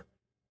for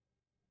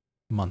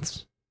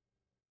months.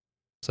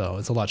 So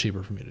it's a lot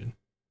cheaper for me to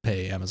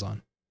pay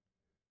Amazon.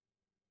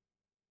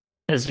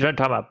 Is you're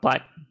talking about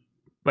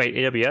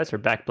AWS or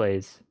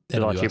Backblaze? It's a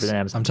lot cheaper than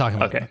Amazon. I'm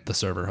talking about the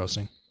server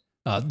hosting.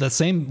 The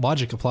same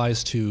logic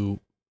applies to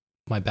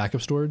my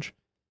backup storage.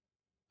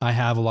 I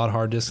have a lot of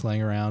hard disks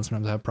laying around.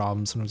 Sometimes I have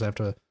problems. Sometimes I have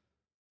to,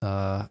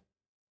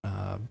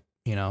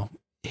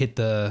 hit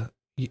the.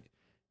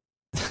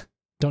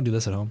 Don't do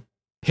this at home.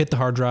 Hit the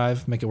hard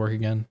drive, make it work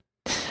again.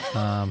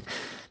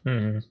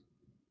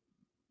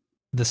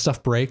 This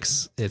stuff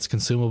breaks. It's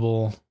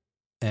consumable,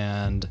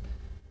 and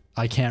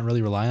I can't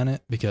really rely on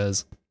it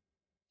because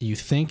you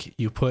think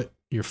you put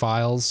your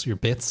files, your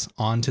bits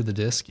onto the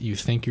disk, you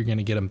think you're going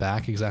to get them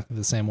back exactly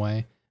the same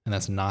way, and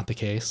that's not the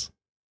case.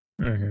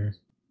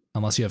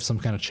 Unless you have some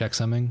kind of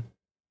checksumming,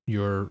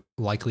 you're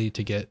likely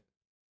to get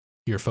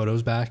your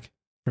photos back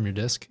from your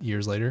disk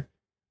years later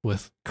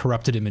with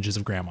corrupted images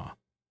of grandma.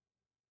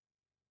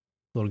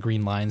 Little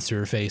green lines through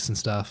her face and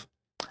stuff.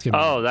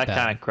 Oh, that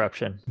kind of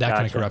corruption.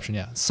 Kind of corruption,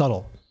 yeah.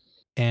 Subtle.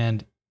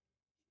 And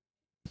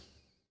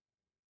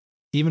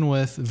even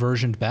with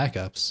versioned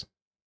backups,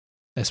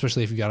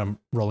 especially if you got them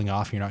rolling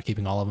off and you're not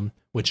keeping all of them,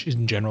 which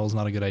in general is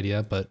not a good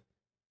idea, but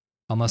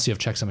unless you have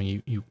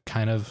checksuming, you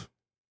kind of,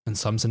 in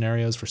some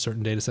scenarios for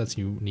certain data sets,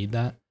 you need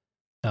that.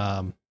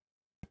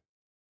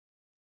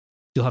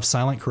 You'll have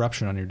silent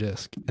corruption on your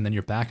disk, and then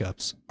your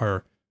backups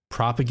are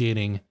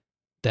propagating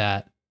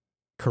that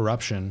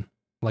corruption.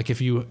 Like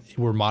if you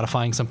were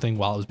modifying something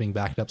while it was being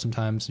backed up,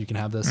 sometimes you can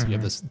have this. You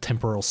have this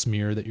temporal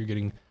smear that you're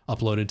getting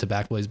uploaded to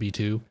Backblaze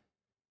B2.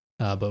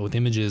 But with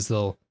images,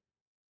 they're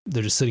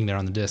just sitting there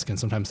on the disk, and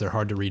sometimes they're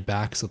hard to read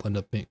back, so they'll end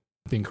up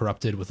being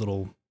corrupted with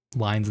little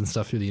lines and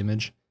stuff through the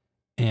image.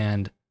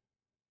 And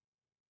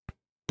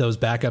those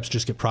backups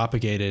just get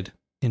propagated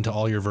into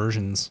all your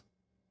versions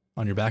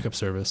on your backup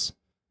service,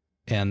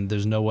 and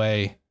there's no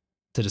way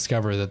to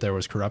discover that there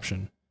was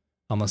corruption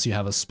unless you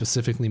have a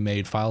specifically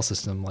made file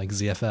system like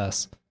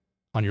ZFS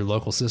on your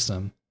local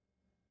system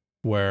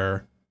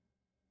where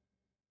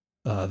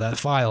that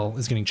file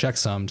is getting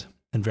checksummed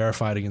and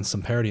verified against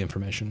some parity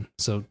information.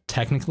 So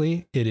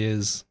technically it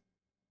is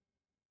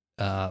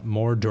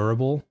more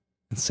durable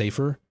and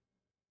safer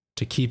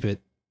to keep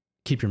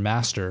your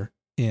master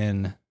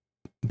in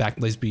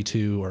Backblaze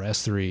B2 or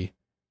S3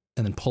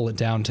 and then pull it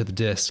down to the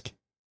disk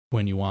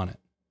when you want it.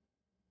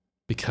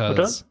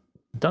 Because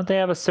don't they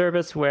have a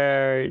service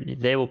where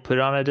they will put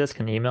it on a disk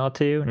and email it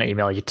to you? Not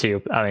email you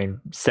to, I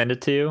mean, send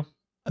it to you.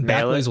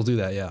 Backblaze will do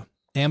that, yeah.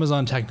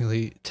 Amazon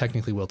technically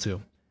will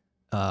too.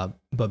 But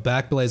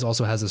Backblaze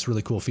also has this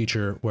really cool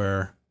feature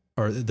or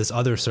this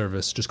other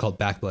service just called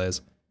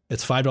Backblaze.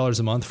 It's $5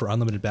 a month for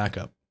unlimited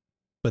backup.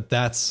 But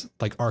that's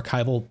like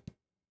archival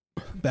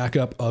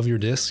backup of your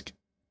disk.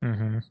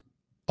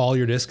 All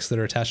your disks that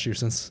are attached to your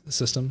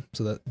system.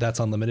 So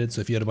that's unlimited.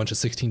 So if you had a bunch of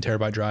 16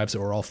 terabyte drives that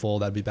were all full,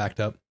 that'd be backed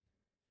up.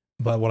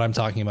 But what I'm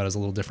talking about is a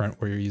little different,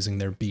 where you're using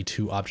their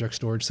B2 object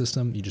storage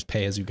system. You just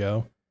pay as you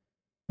go,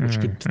 which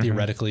could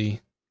theoretically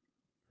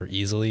or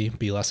easily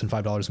be less than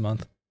 $5 a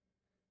month.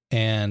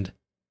 And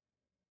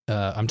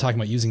I'm talking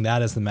about using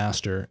that as the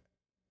master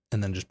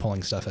and then just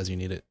pulling stuff as you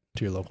need it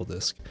to your local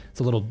disk. It's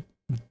a little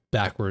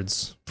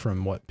backwards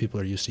from what people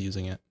are used to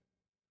using it.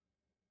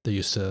 They're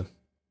used to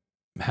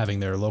having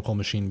their local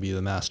machine be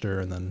the master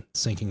and then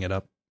syncing it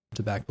up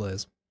to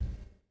Backblaze.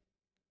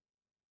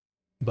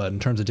 But in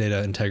terms of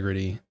data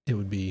integrity, it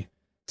would be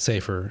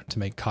safer to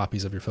make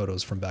copies of your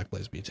photos from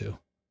Backblaze B2.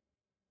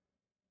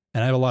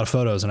 And I have a lot of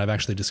photos, and I've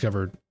actually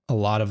discovered a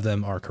lot of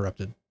them are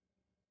corrupted.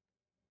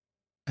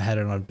 I had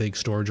it on a big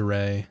storage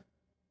array,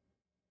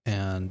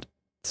 and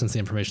since the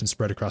information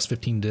spread across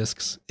 15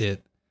 disks,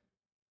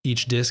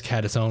 each disk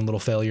had its own little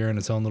failure in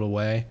its own little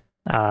way.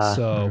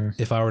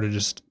 If I were to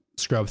just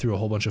scrub through a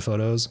whole bunch of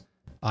photos,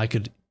 I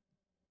could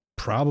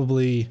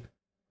probably,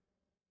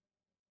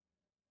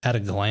 at a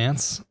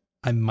glance,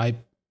 I might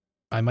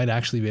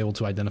actually be able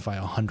to identify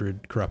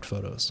 100 corrupt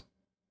photos.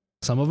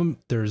 Some of them,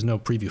 there's no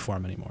preview for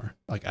them anymore.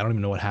 Like, I don't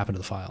even know what happened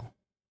to the file.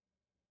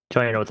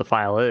 Don't even know what the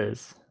file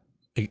is.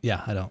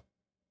 Yeah, I don't.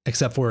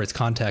 Except for its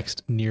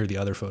context near the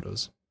other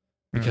photos.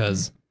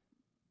 Because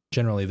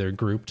generally they're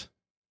grouped.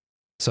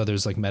 So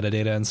there's like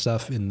metadata and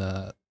stuff in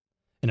an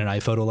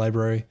iPhoto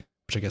library,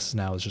 which I guess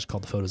now is just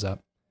called the Photos app.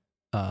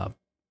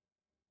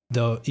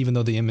 Even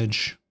though the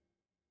image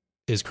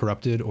is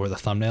corrupted or the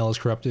thumbnail is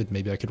corrupted,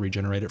 maybe I could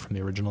regenerate it from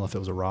the original if it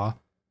was a RAW.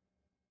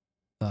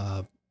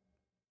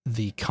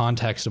 The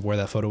context of where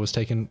that photo was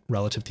taken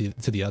relative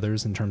to the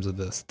others in terms of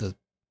the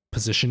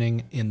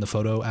positioning in the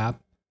photo app,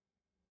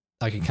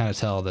 I can kind of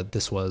tell that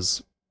this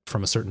was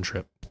from a certain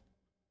trip.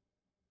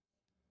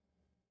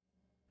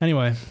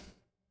 Anyway,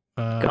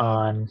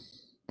 gone.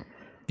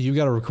 You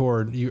got to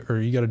record, you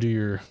got to do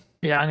your.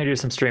 Yeah, I'm gonna do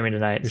some streaming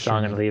tonight, so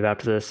I'm gonna leave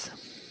after this.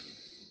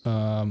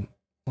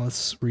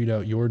 Let's read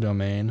out your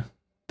domain,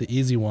 the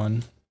easy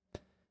one.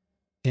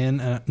 TR.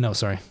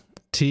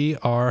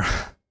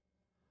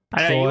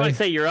 I know you want to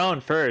say your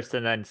own first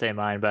and then say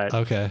mine, but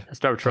okay. Let's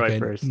start with Troy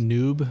first.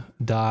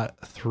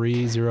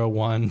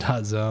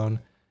 Noob.301.zone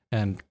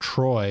and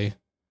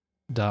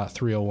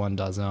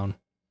Troy.301.zone.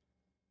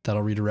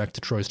 That'll redirect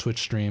to Troy's Twitch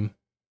stream.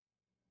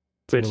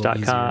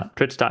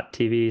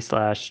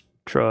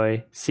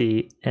 Twitch.tv/Troy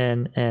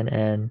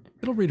CNN.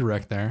 It'll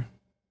redirect there.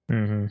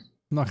 Mm-hmm. I'm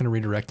not going to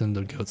redirect into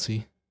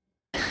Goatsy.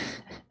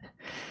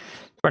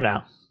 For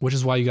now. Which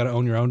is why you got to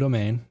own your own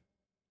domain.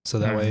 So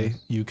that way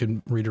you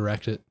can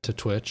redirect it to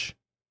Twitch.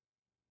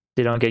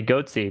 You don't get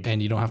Goatseed.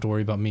 And you don't have to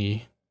worry about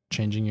me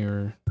changing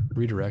your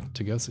redirect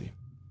to Goatsy.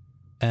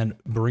 And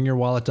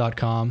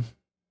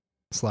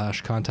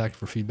bringyourwallet.com/contact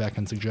for feedback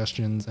and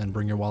suggestions, and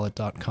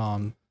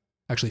bringyourwallet.com,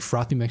 actually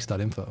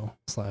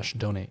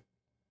frothymix.info/donate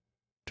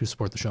to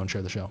support the show and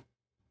share the show.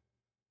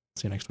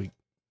 See you next week.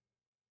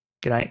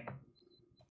 Good night.